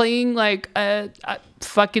 I'm playing like a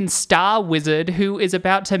fucking star wizard who is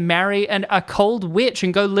about to marry a cold witch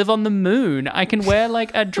and go live on the moon. I can wear like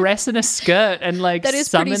a dress and a skirt and like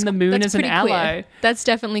summon the moon as an ally. Queer. That's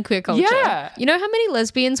definitely queer culture. Yeah. You know how many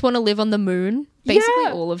lesbians want to live on the moon? Basically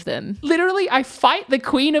all of them. Literally, I fight the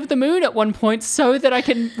queen of the moon at one point so that I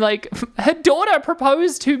can, like, her daughter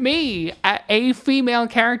proposed to me, a female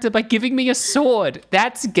character, by giving me a sword.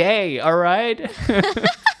 That's gay, all right?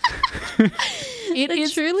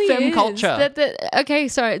 It truly femme culture. Okay,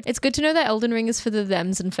 sorry. It's good to know that Elden Ring is for the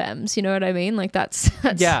thems and femmes. You know what I mean? Like, that's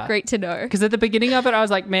great to know. Because at the beginning of it, I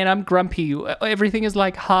was like, man, I'm grumpy. Everything is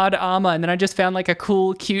like hard armor. And then I just found like a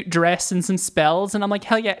cool, cute dress and some spells. And I'm like,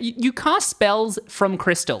 hell yeah. You cast spells from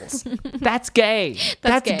crystals. That's gay.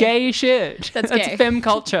 That's gay shit. That's gay. Femme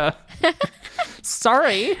culture.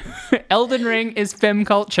 Sorry. Elden Ring is femme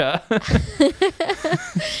culture.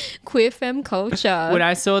 Queer femme culture. When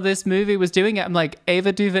I saw this movie was doing it, I'm like,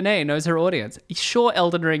 Ava DuVernay knows her audience. Sure,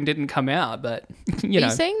 Elden Ring didn't come out, but you know. Are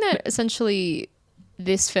you saying that essentially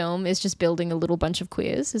this film is just building a little bunch of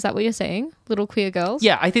queers? Is that what you're saying? Little queer girls?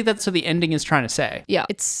 Yeah, I think that's what the ending is trying to say. Yeah,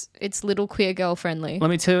 it's little queer girl friendly. Let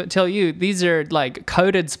me tell you, these are like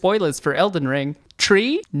coded spoilers for Elden Ring.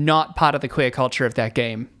 Tree, not part of the queer culture of that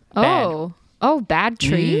game. Bad. Oh, bad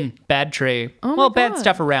tree? Bad tree. Oh well, bad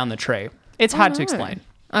stuff around the tree. It's hard to explain.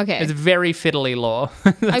 Okay. It's very fiddly lore.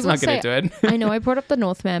 That's not going to do it. I know I brought up the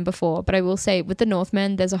Northman before, but I will say with the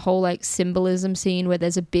Northman, there's a whole like symbolism scene where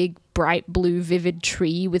there's a big, bright blue, vivid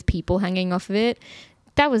tree with people hanging off of it.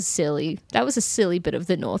 That was silly. That was a silly bit of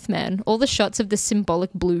the Northman. All the shots of the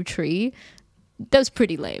symbolic blue tree, that was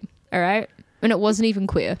pretty lame. All right? And it wasn't even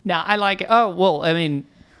queer. Now, I like it. Oh, well, I mean,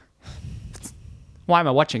 why am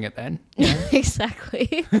I watching it then?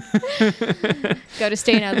 Exactly. Got to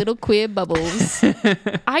stay in our little queer bubbles.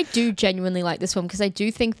 I do genuinely like this film because I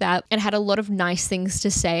do think that it had a lot of nice things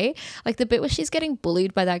to say. Like the bit where she's getting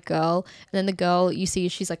bullied by that girl, and then the girl you see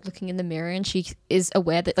she's like looking in the mirror and she is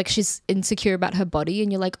aware that like she's insecure about her body,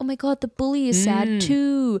 and you're like, oh my god, the bully is sad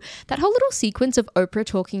too. That whole little sequence of Oprah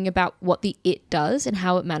talking about what the it does and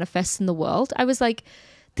how it manifests in the world, I was like,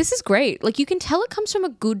 this is great. Like you can tell it comes from a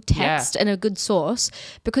good text and a good source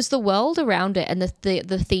because the world around it and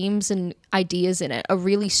the themes and ideas in it are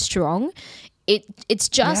really strong. It's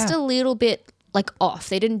just a little bit like off.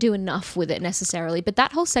 They didn't do enough with it necessarily. But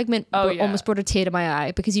that whole segment almost brought a tear to my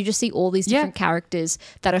eye because you just see all these different characters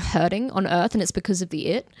that are hurting on Earth, and it's because of the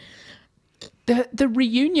it. The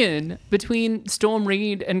reunion between Storm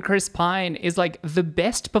Reid and Chris Pine is like the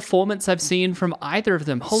best performance I've seen from either of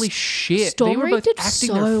them. Holy shit. Storm they were Reid both did acting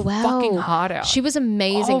so their well. fucking heart out. She was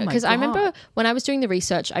amazing. Because I remember God. when I was doing the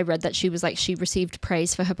research, I read that she was like, she received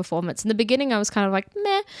praise for her performance. In the beginning, I was kind of like,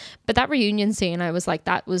 meh. But that reunion scene, I was like,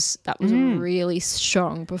 that was a really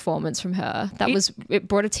strong performance from her. It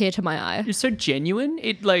brought a tear to my eye. It's so genuine.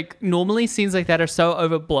 It like normally scenes like that are so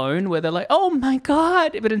overblown where they're like, oh my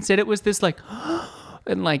God. But instead it was this like,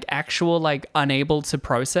 and like actual like unable to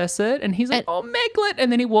process it, and he's like, oh Meglet,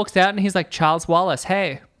 and then he walks out and he's like, Charles Wallace,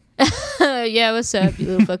 hey. Yeah, what's up, you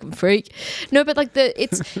little fucking freak. No, but like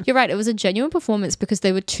you're right, it was a genuine performance because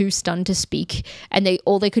they were too stunned to speak, and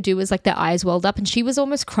all they could do was like their eyes welled up, and she was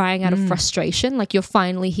almost crying out of frustration, like you're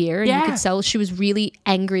finally here, and you could tell she was really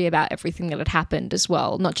angry about everything that had happened as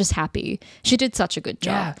well, not just happy. She did such a good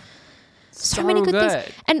job. So many good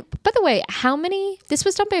things. And by the way, this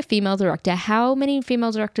was done by a female director. How many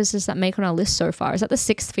female directors does that make on our list so far? Is that the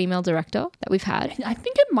 6th female director that we've had? I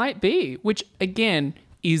think it might be, which again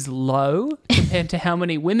is low compared to how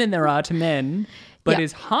many women there are to men, but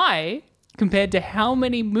is high compared to how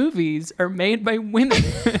many movies are made by women.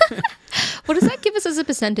 What does that give us as a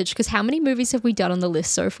percentage? Because how many movies have we done on the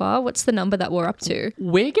list so far? What's the number that we're up to?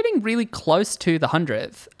 We're getting really close to the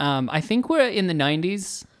 100th. I think we're in the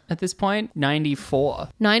 90s. At this point, 94.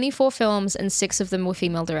 94 films and 6 of them were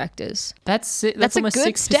female directors. That's almost a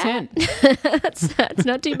good 6%. That's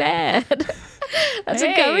not too bad. That's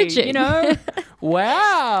encouraging. You know,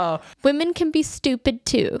 wow. Women can be stupid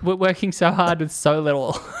too. We're working so hard with so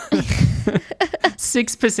little.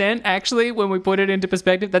 6% actually, when we put it into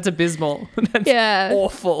perspective, that's abysmal. That's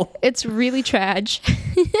awful. It's really trash.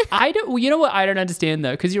 You know what I don't understand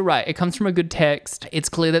though, because you're right, it comes from a good text. It's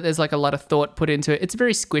clear that there's like a lot of thought put into it. It's a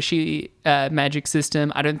very squishy magic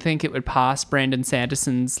system. I don't think it would pass Brandon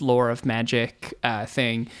Sanderson's Law of Magic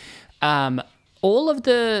thing. All of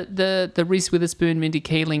the Reese Witherspoon, Mindy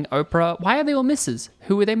Kaling, Oprah, why are they all misses?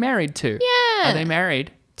 Who are they married to? Yeah. Are they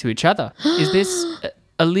married to each other? Is this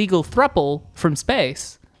a legal throuple from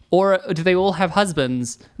space? Or do they all have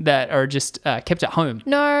husbands that are just kept at home?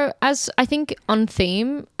 No, as I think on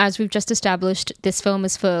theme, as we've just established, this film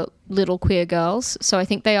is for little queer girls. So I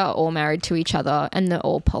think they are all married to each other and they're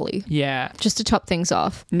all poly. Yeah. Just to top things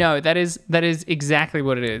off. No, that is exactly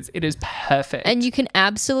what it is. It is perfect. And you can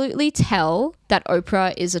absolutely tell that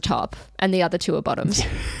Oprah is a top and the other two are bottoms.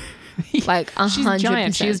 Like 100%. She's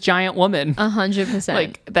giant. She is giant woman. 100%.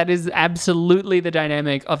 Like that is absolutely the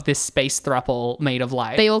dynamic of this space throuple made of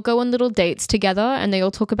light. They all go on little dates together and they all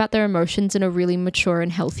talk about their emotions in a really mature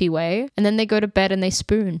and healthy way. And then they go to bed and they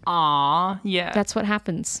spoon. Aww, yeah. That's what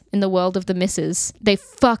happens in the world of the misses. They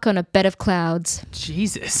fuck on a bed of clouds.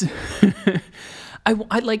 Jesus. I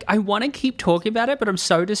want to keep talking about it, but I'm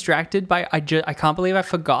so distracted by I can't believe I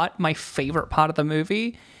forgot my favorite part of the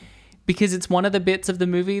movie. Because it's one of the bits of the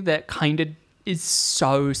movie that kind of is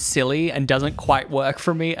so silly and doesn't quite work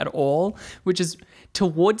for me at all, which is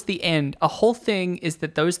towards the end. A whole thing is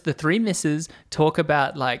that the three misses talk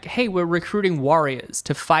about like, hey, we're recruiting warriors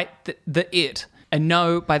to fight the it. And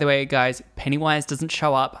no, by the way, guys, Pennywise doesn't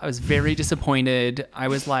show up. I was very disappointed. I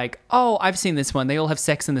was like, oh, I've seen this one. They all have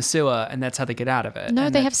sex in the sewer and that's how they get out of it. No,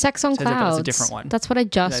 and they have sex on clouds. That was a different one. That's what I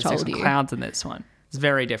just There's told sex you. on clouds in this one. It's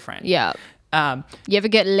very different. Yeah. You ever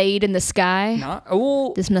get laid in the sky? No.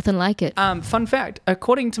 Oh, there's nothing like it. Fun fact,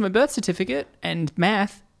 according to my birth certificate and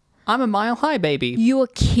math, I'm a mile high baby. You are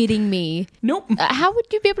kidding me. Nope. How would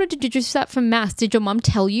you be able to deduce that from math? Did your mum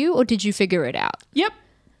tell you or did you figure it out? Yep.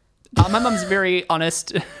 My mum's very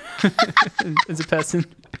honest as a person.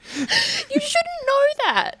 You shouldn't know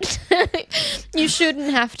that. You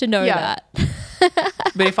shouldn't have to know that.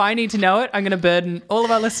 But if I need to know it, I'm going to burden all of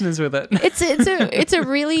our listeners with it. It's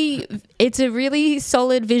a really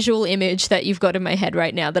solid visual image that you've got in my head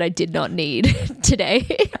right now that I did not need today.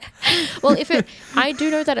 Well, I do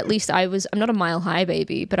know that at least I'm not a mile high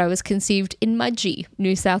baby, but I was conceived in Mudgee,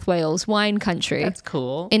 New South Wales, wine country. That's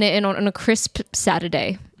cool. On a crisp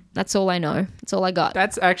Saturday. That's all I know. That's all I got.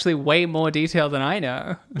 That's actually way more detail than I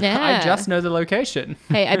know. Yeah. I just know the location.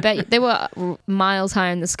 Hey, I bet they were miles high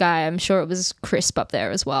in the sky. I'm sure it was crisp up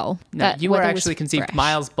there as well. No, you were actually conceived fresh.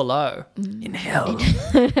 Miles below. In hell.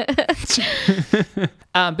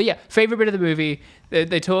 But yeah, favorite bit of the movie.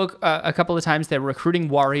 They talk a couple of times. They're recruiting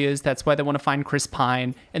warriors. That's why they want to find Chris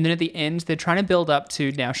Pine. And then at the end, they're trying to build up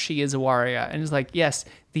to now she is a warrior. And it's like, yes,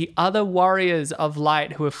 the other warriors of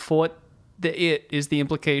light who have fought it is the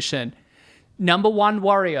implication. Number one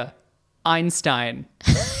warrior, Einstein.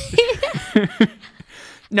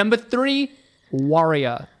 Number 3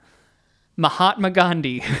 warrior, Mahatma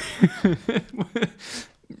Gandhi.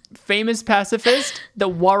 Famous pacifist, the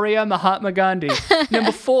warrior Mahatma Gandhi.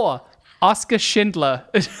 Number 4, Oscar Schindler.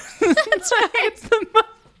 That's right. It's the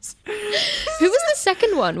most. Who was the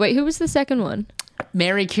second one? Wait, who was the second one?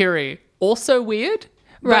 Mary Curie. Also weird.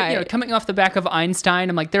 Right. But, coming off the back of Einstein,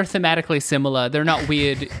 I'm like, they're thematically similar. They're not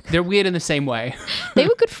weird. They're weird in the same way. They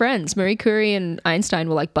were good friends. Marie Curie and Einstein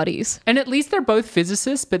were like buddies. And at least they're both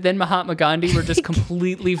physicists, but then Mahatma Gandhi were just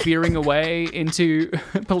completely veering away into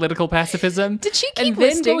political pacifism. Did she keep And then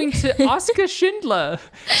listing? going to Oscar Schindler.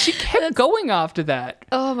 She kept going after that.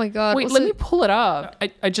 Oh my God. Wait, let me pull it up.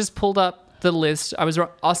 I just pulled up the list. I was wrong.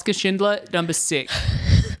 Oscar Schindler, number 6.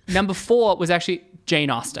 Number 4 was actually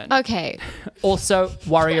Jane Austen. Okay. Also,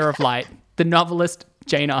 Warrior of Light, the novelist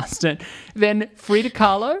Jane Austen. Then Frida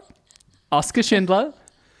Kahlo, Oscar Schindler,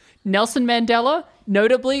 Nelson Mandela,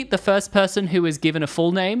 notably the first person who was given a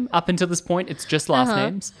full name. Up until this point, it's just last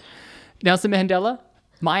names. Nelson Mandela,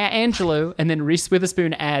 Maya Angelou, and then Reese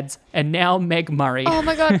Witherspoon adds, and now Meg Murray. Oh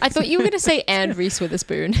my God. I thought you were going to say and Reese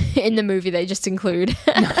Witherspoon in the movie they just include.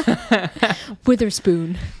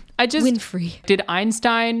 Witherspoon. Winfrey. Did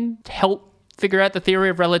Einstein help figure out the theory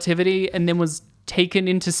of relativity and then was taken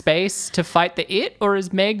into space to fight the it? Or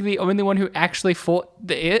is Meg the only one who actually fought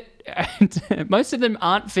the it? Most of them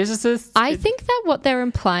aren't physicists. I think that what they're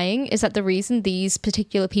implying is that the reason these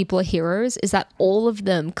particular people are heroes is that all of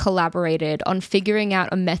them collaborated on figuring out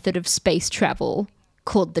a method of space travel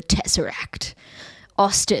called the Tesseract.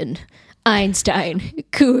 Austen, Einstein,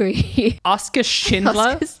 Curie. Oscar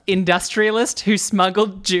Schindler, industrialist who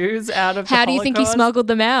smuggled Jews out of the How do you think he Holocaust, smuggled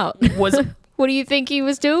them out? was What do you think he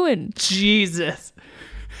was doing? Jesus.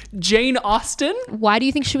 Jane Austen, Why do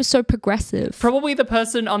you think she was so progressive? probably the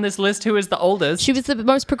person on this list who is the oldest. She was the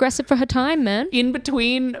most progressive for her time, man. In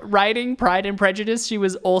between writing Pride and Prejudice, she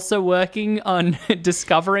was also working on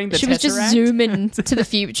discovering the She was Tesseract. just zooming to the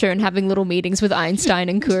future and having little meetings with Einstein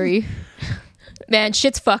and Curie. Man,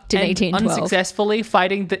 shit's fucked in and 1812. unsuccessfully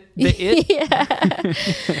fighting the it. Yeah.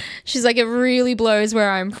 She's like, it really blows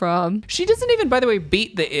where I'm from. She doesn't even, by the way,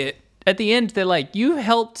 beat the it. at the end, they're like, you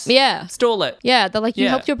helped Yeah. stall it. Yeah, they're like, you Yeah.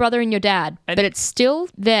 helped your brother and your dad, And- but it's still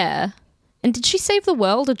there. And did she save the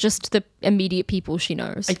world or just the immediate people she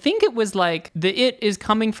knows? I think it was like, the it is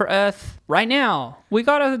coming for Earth right now. We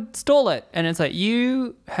gotta stall it. And it's like,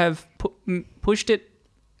 you have pushed it.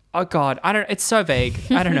 Oh, God. It's so vague.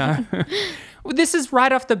 I don't know. This is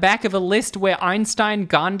right off the back of a list where Einstein,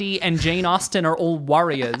 Gandhi, and Jane Austen are all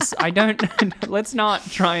warriors. Let's not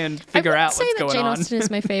try and figure out what's going Jane on. Austen is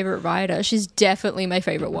my favorite writer. She's definitely my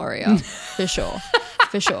favorite warrior, for sure.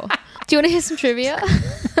 For sure. Do you want to hear some trivia?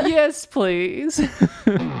 Yes, please.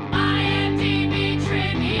 IMDb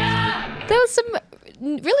trivia. There was some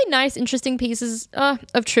really nice, interesting pieces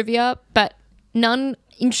of trivia, but none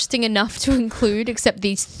interesting enough to include except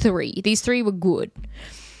these three. These three were good.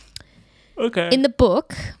 Okay. In the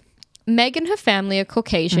book, Meg and her family are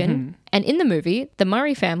Caucasian, and in the movie, the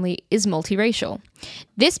Murray family is multiracial.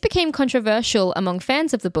 This became controversial among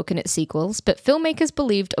fans of the book and its sequels, but filmmakers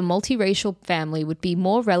believed a multiracial family would be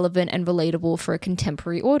more relevant and relatable for a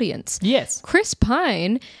contemporary audience. Yes. Chris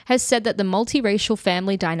Pine has said that the multiracial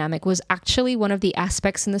family dynamic was actually one of the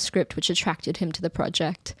aspects in the script which attracted him to the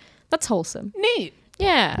project. That's wholesome. Neat.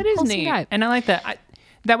 Yeah, That is wholesome neat. guy. And I like that.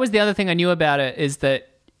 That was the other thing I knew about it, is that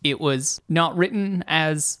it was not written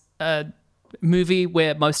as a movie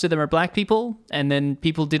where most of them are black people, and then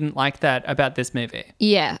people didn't like that about this movie.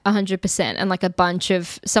 Yeah, 100%. And like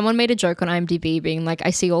someone made a joke on IMDb being like, I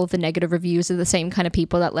see all of the negative reviews of the same kind of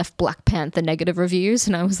people that left Black Panther negative reviews.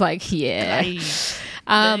 And I was like, yeah.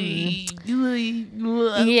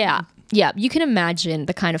 Yeah. Yeah, you can imagine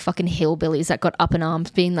the kind of fucking hillbillies that got up in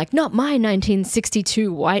arms being like, not my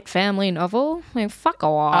 1962 white family novel. Like, fuck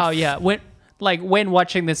off. Oh, yeah. When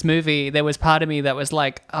watching this movie, there was part of me that was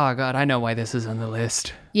like, oh, God, I know why this is on the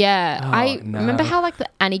list. Yeah, I no. remember how like the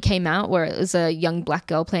Annie came out where it was a young black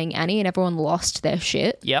girl playing Annie and everyone lost their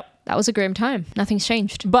shit. Yep. That was a grim time. Nothing's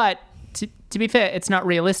changed. But to be fair, it's not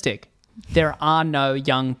realistic. There are no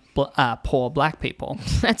young, poor black people.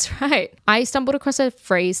 That's right. I stumbled across a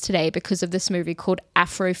phrase today because of this movie called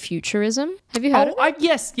Afrofuturism. Have you heard of it?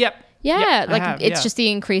 Yes, yep. Yeah, Yep, I like have, it's yeah. just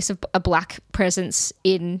the increase of a black presence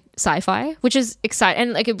in sci-fi, which is exciting.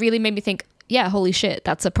 And like it really made me think, yeah, holy shit,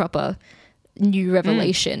 that's a proper new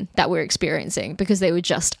revelation that we're experiencing, because they were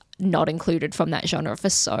just not included from that genre for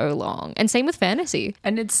so long. And same with fantasy.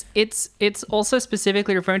 And it's also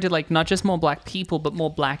specifically referring to like not just more black people, but more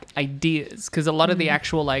black ideas, because a lot of the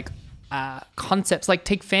actual like concepts, like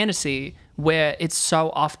take fantasy, where it's so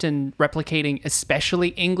often replicating especially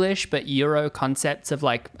English but Euro concepts of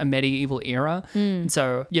like a medieval era. And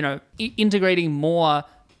so, you know, integrating more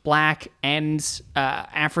black and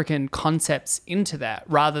African concepts into that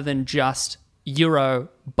rather than just Euro,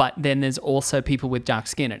 but then there's also people with dark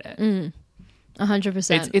skin in it.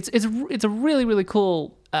 100%. It's a really, really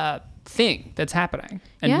cool thing that's happening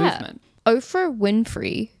and movement. Oprah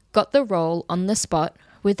Winfrey got the role on the spot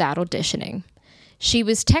without auditioning. She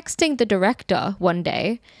was texting the director one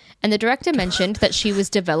day, and the director mentioned that she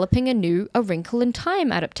was developing A Wrinkle in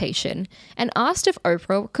Time adaptation and asked if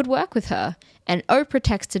Oprah could work with her. And Oprah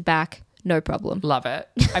texted back, no problem. Love it.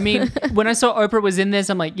 I mean, when I saw Oprah was in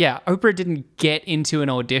this, I'm like, yeah, Oprah didn't get into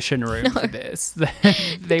an audition room for this.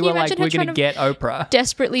 They you were like, imagine her we're going trying to to- get Oprah.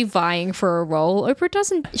 Desperately vying for a role.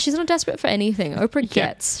 She's not desperate for anything. Oprah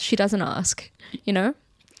gets, she doesn't ask, you know?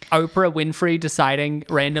 Oprah Winfrey deciding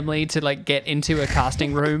randomly to like get into a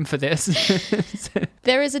casting room for this.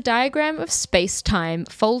 There is a diagram of space-time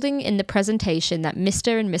folding in the presentation that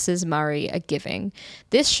Mr. and Mrs. Murray are giving.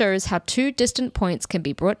 This shows how two distant points can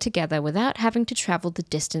be brought together without having to travel the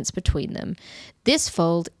distance between them. This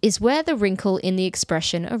fold is where the wrinkle in the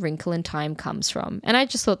expression A Wrinkle in Time comes from. And I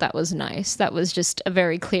just thought that was nice. That was just a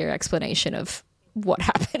very clear explanation of what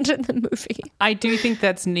happened in the movie. I do think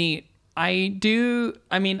that's neat. I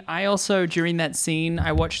also, during that scene,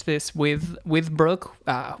 I watched this with Brooke.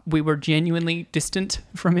 We were genuinely distant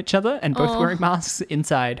from each other and both wearing masks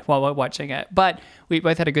inside while we're watching it. But we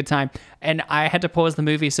both had a good time. And I had to pause the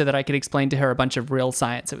movie so that I could explain to her a bunch of real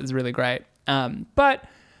science. It was really great. But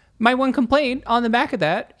my one complaint on the back of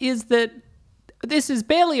that is that this is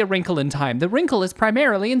barely a wrinkle in time. The wrinkle is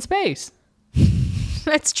primarily in space.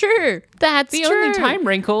 That's true. That's The true. only time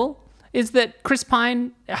wrinkle is that Chris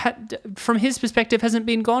Pine, from his perspective, hasn't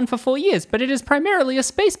been gone for 4 years, but it is primarily a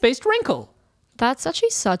space-based wrinkle. That's actually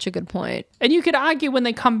such a good point. And you could argue when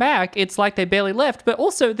they come back, it's like they barely left, but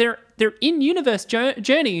also their in-universe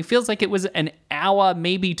journey feels like it was an hour,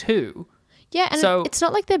 maybe two. Yeah, and So- it's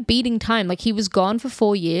not like they're beating time. Like, he was gone for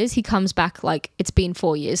 4 years. He comes back like it's been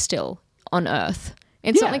 4 years still on Earth.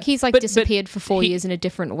 It's not Yeah, like he's like but disappeared for 4 he- years in a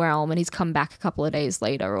different realm and he's come back a couple of days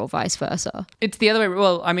later, or vice versa. It's the other way.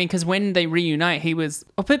 Well, I mean, because when they reunite, he was.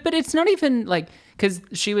 Oh, but it's not even like because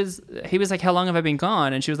he was like, "How long have I been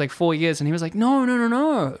gone?" And she was like, 4 years, and he was like, "No, no, no,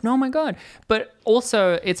 no, no, my God!" But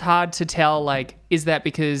also, it's hard to tell. Like, is that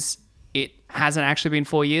because it hasn't actually been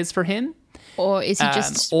 4 years for him, Or is he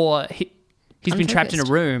just or he's been trapped in a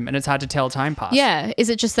unfocused? room and it's hard to tell time pass? Yeah, is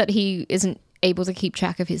it just that he isn't able to keep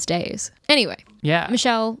track of his days? Anyway, Yeah.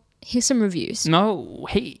 Michelle, here's some reviews. No.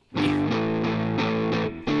 Hey.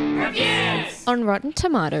 Reviews! On Rotten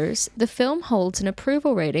Tomatoes, the film holds an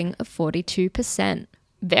approval rating of 42%.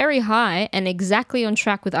 Very high and exactly on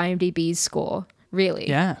track with IMDb's score. Really.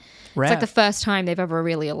 Yeah. Rad. It's like the first time they've ever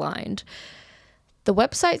really aligned. The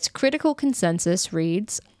website's critical consensus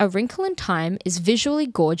reads, A Wrinkle in Time is visually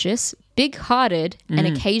gorgeous, big-hearted, and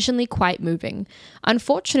occasionally quite moving.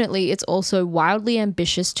 Unfortunately, it's also wildly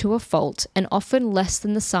ambitious to a fault and often less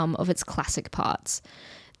than the sum of its classic parts.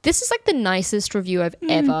 This is like the nicest review I've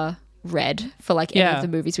ever read for like any Yeah. of the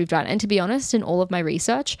movies we've done. And to be honest, in all of my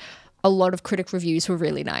research, a lot of critic reviews were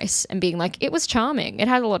really nice and being like, it was charming. It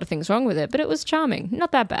had a lot of things wrong with it, but it was charming.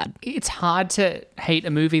 Not that bad. It's hard to hate a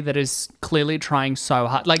movie that is clearly trying so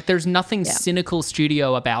hard. Like, there's nothing cynical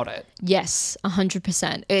studio about it. Yes,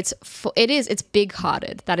 100%. It's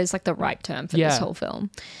big-hearted. That is like the right term for this whole film.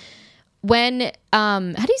 When how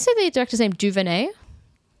do you say the director's name? Duvernay.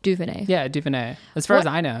 Yeah, Duvernay. As far as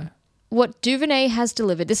I know. What Duvernay has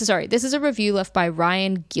delivered. This is a review left by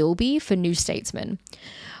Ryan Gilby for New Statesman.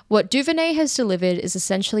 What Duvernay has delivered is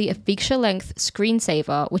essentially a feature-length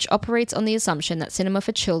screensaver which operates on the assumption that cinema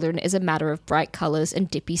for children is a matter of bright colours and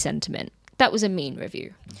dippy sentiment. That was a mean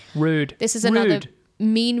review. Rude. This is another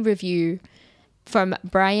mean review from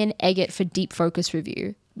Brian Eggett for Deep Focus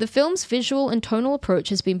Review. The film's visual and tonal approach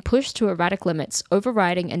has been pushed to erratic limits,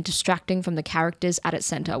 overriding and distracting from the characters at its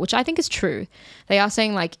center, which I think is true. They are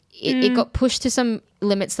saying like it got pushed to some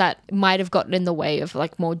limits that might have gotten in the way of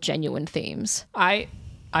like more genuine themes.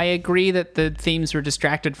 I agree that the themes were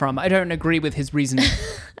distracted from. I don't agree with his reasoning.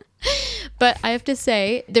 But I have to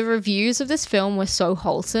say, the reviews of this film were so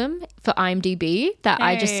wholesome for IMDb that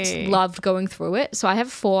I just loved going through it. So I have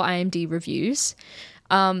 4 IMDb reviews.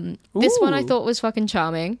 This one I thought was fucking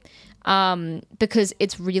charming because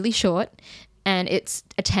it's really short and it's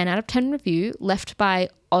a 10 out of 10 review left by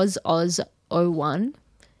OzOz01.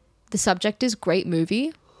 The subject is great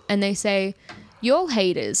movie and they say, y'all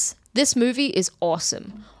haters, this movie is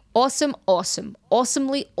awesome. Awesome, awesome.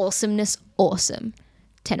 Awesomely, awesomeness, awesome.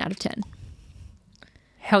 10 out of 10.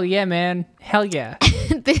 Hell yeah, man. Hell yeah.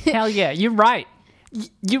 Hell yeah. You're right.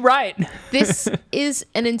 You're right. This is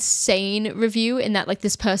an insane review in that like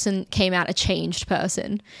this person came out a changed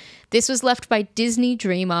person. This was left by Disney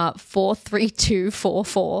Dreamer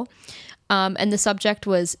 43244. And the subject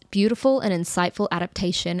was beautiful and insightful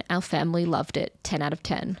adaptation. Our family loved it. 10 out of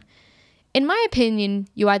 10. In my opinion,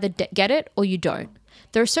 you either get it or you don't.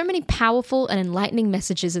 There are so many powerful and enlightening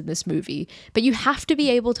messages in this movie, but you have to be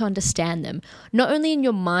able to understand them, not only in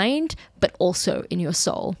your mind, but also in your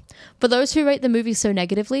soul. For those who rate the movie so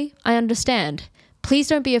negatively, I understand. Please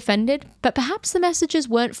don't be offended, but perhaps the messages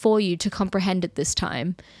weren't for you to comprehend at this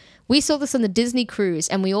time. We saw this on the Disney cruise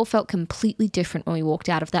and we all felt completely different when we walked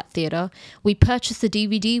out of that theater. We purchased the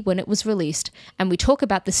DVD when it was released and we talk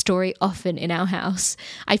about the story often in our house.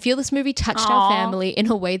 I feel this movie touched our family in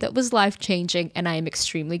a way that was life-changing and I am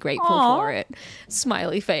extremely grateful for it.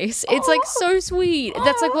 Smiley face. It's like so sweet.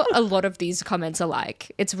 That's like what a lot of these comments are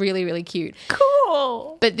like. It's really, really cute.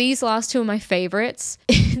 Cool. But these last 2 are my favorites.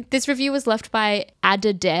 This review was left by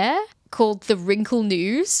Adair called The Wrinkle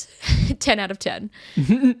News. 10 out of 10.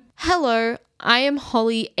 Hello, I am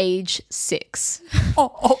Holly, age 6.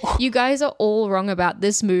 You guys are all wrong about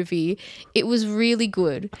this movie. It was really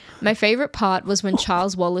good. My favorite part was when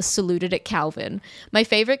Charles Wallace saluted at Calvin. My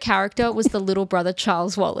favorite character was the little brother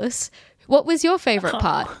Charles Wallace. What was your favorite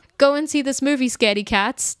part? Go and see this movie, Scaredy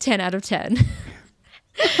Cats. 10 out of 10.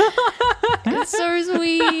 It's so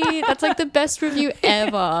sweet. That's like the best review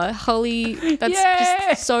ever. Holly, that's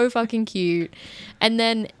just so fucking cute. And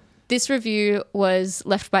then this review was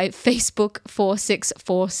left by Facebook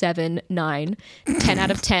 46479, 10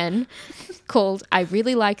 out of 10, called I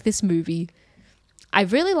really like this movie. I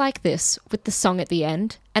really like this with the song at the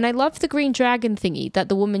end, and I love the green dragon thingy that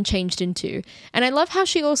the woman changed into, and I love how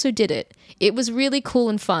she also did it. It was really cool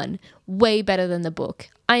and fun, way better than the book.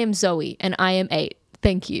 I am Zoe, and I am 8.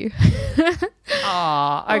 Thank you.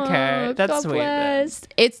 Aw, okay. That's God sweet. Then. bless.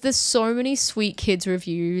 There's so many sweet kids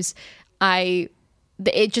reviews.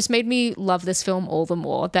 it just made me love this film all the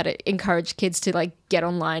more that it encouraged kids to like get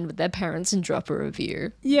online with their parents and drop a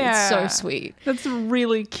review. Yeah. It's so sweet. That's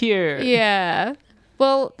really cute. Yeah.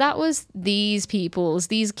 Well, that was these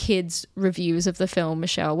kids' reviews of the film.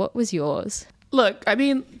 Michelle, what was yours? Look, I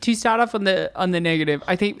mean, to start off on the negative,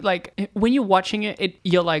 I think like when you're watching it,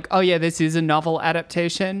 you're like, oh yeah, this is a novel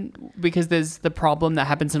adaptation, because there's the problem that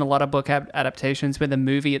happens in a lot of book adaptations where the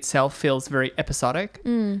movie itself feels very episodic,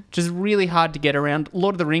 which is really hard to get around.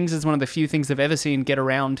 Lord of the Rings is one of the few things I've ever seen get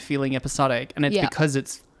around feeling episodic, and it's because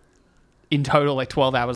it's in total like 12 hours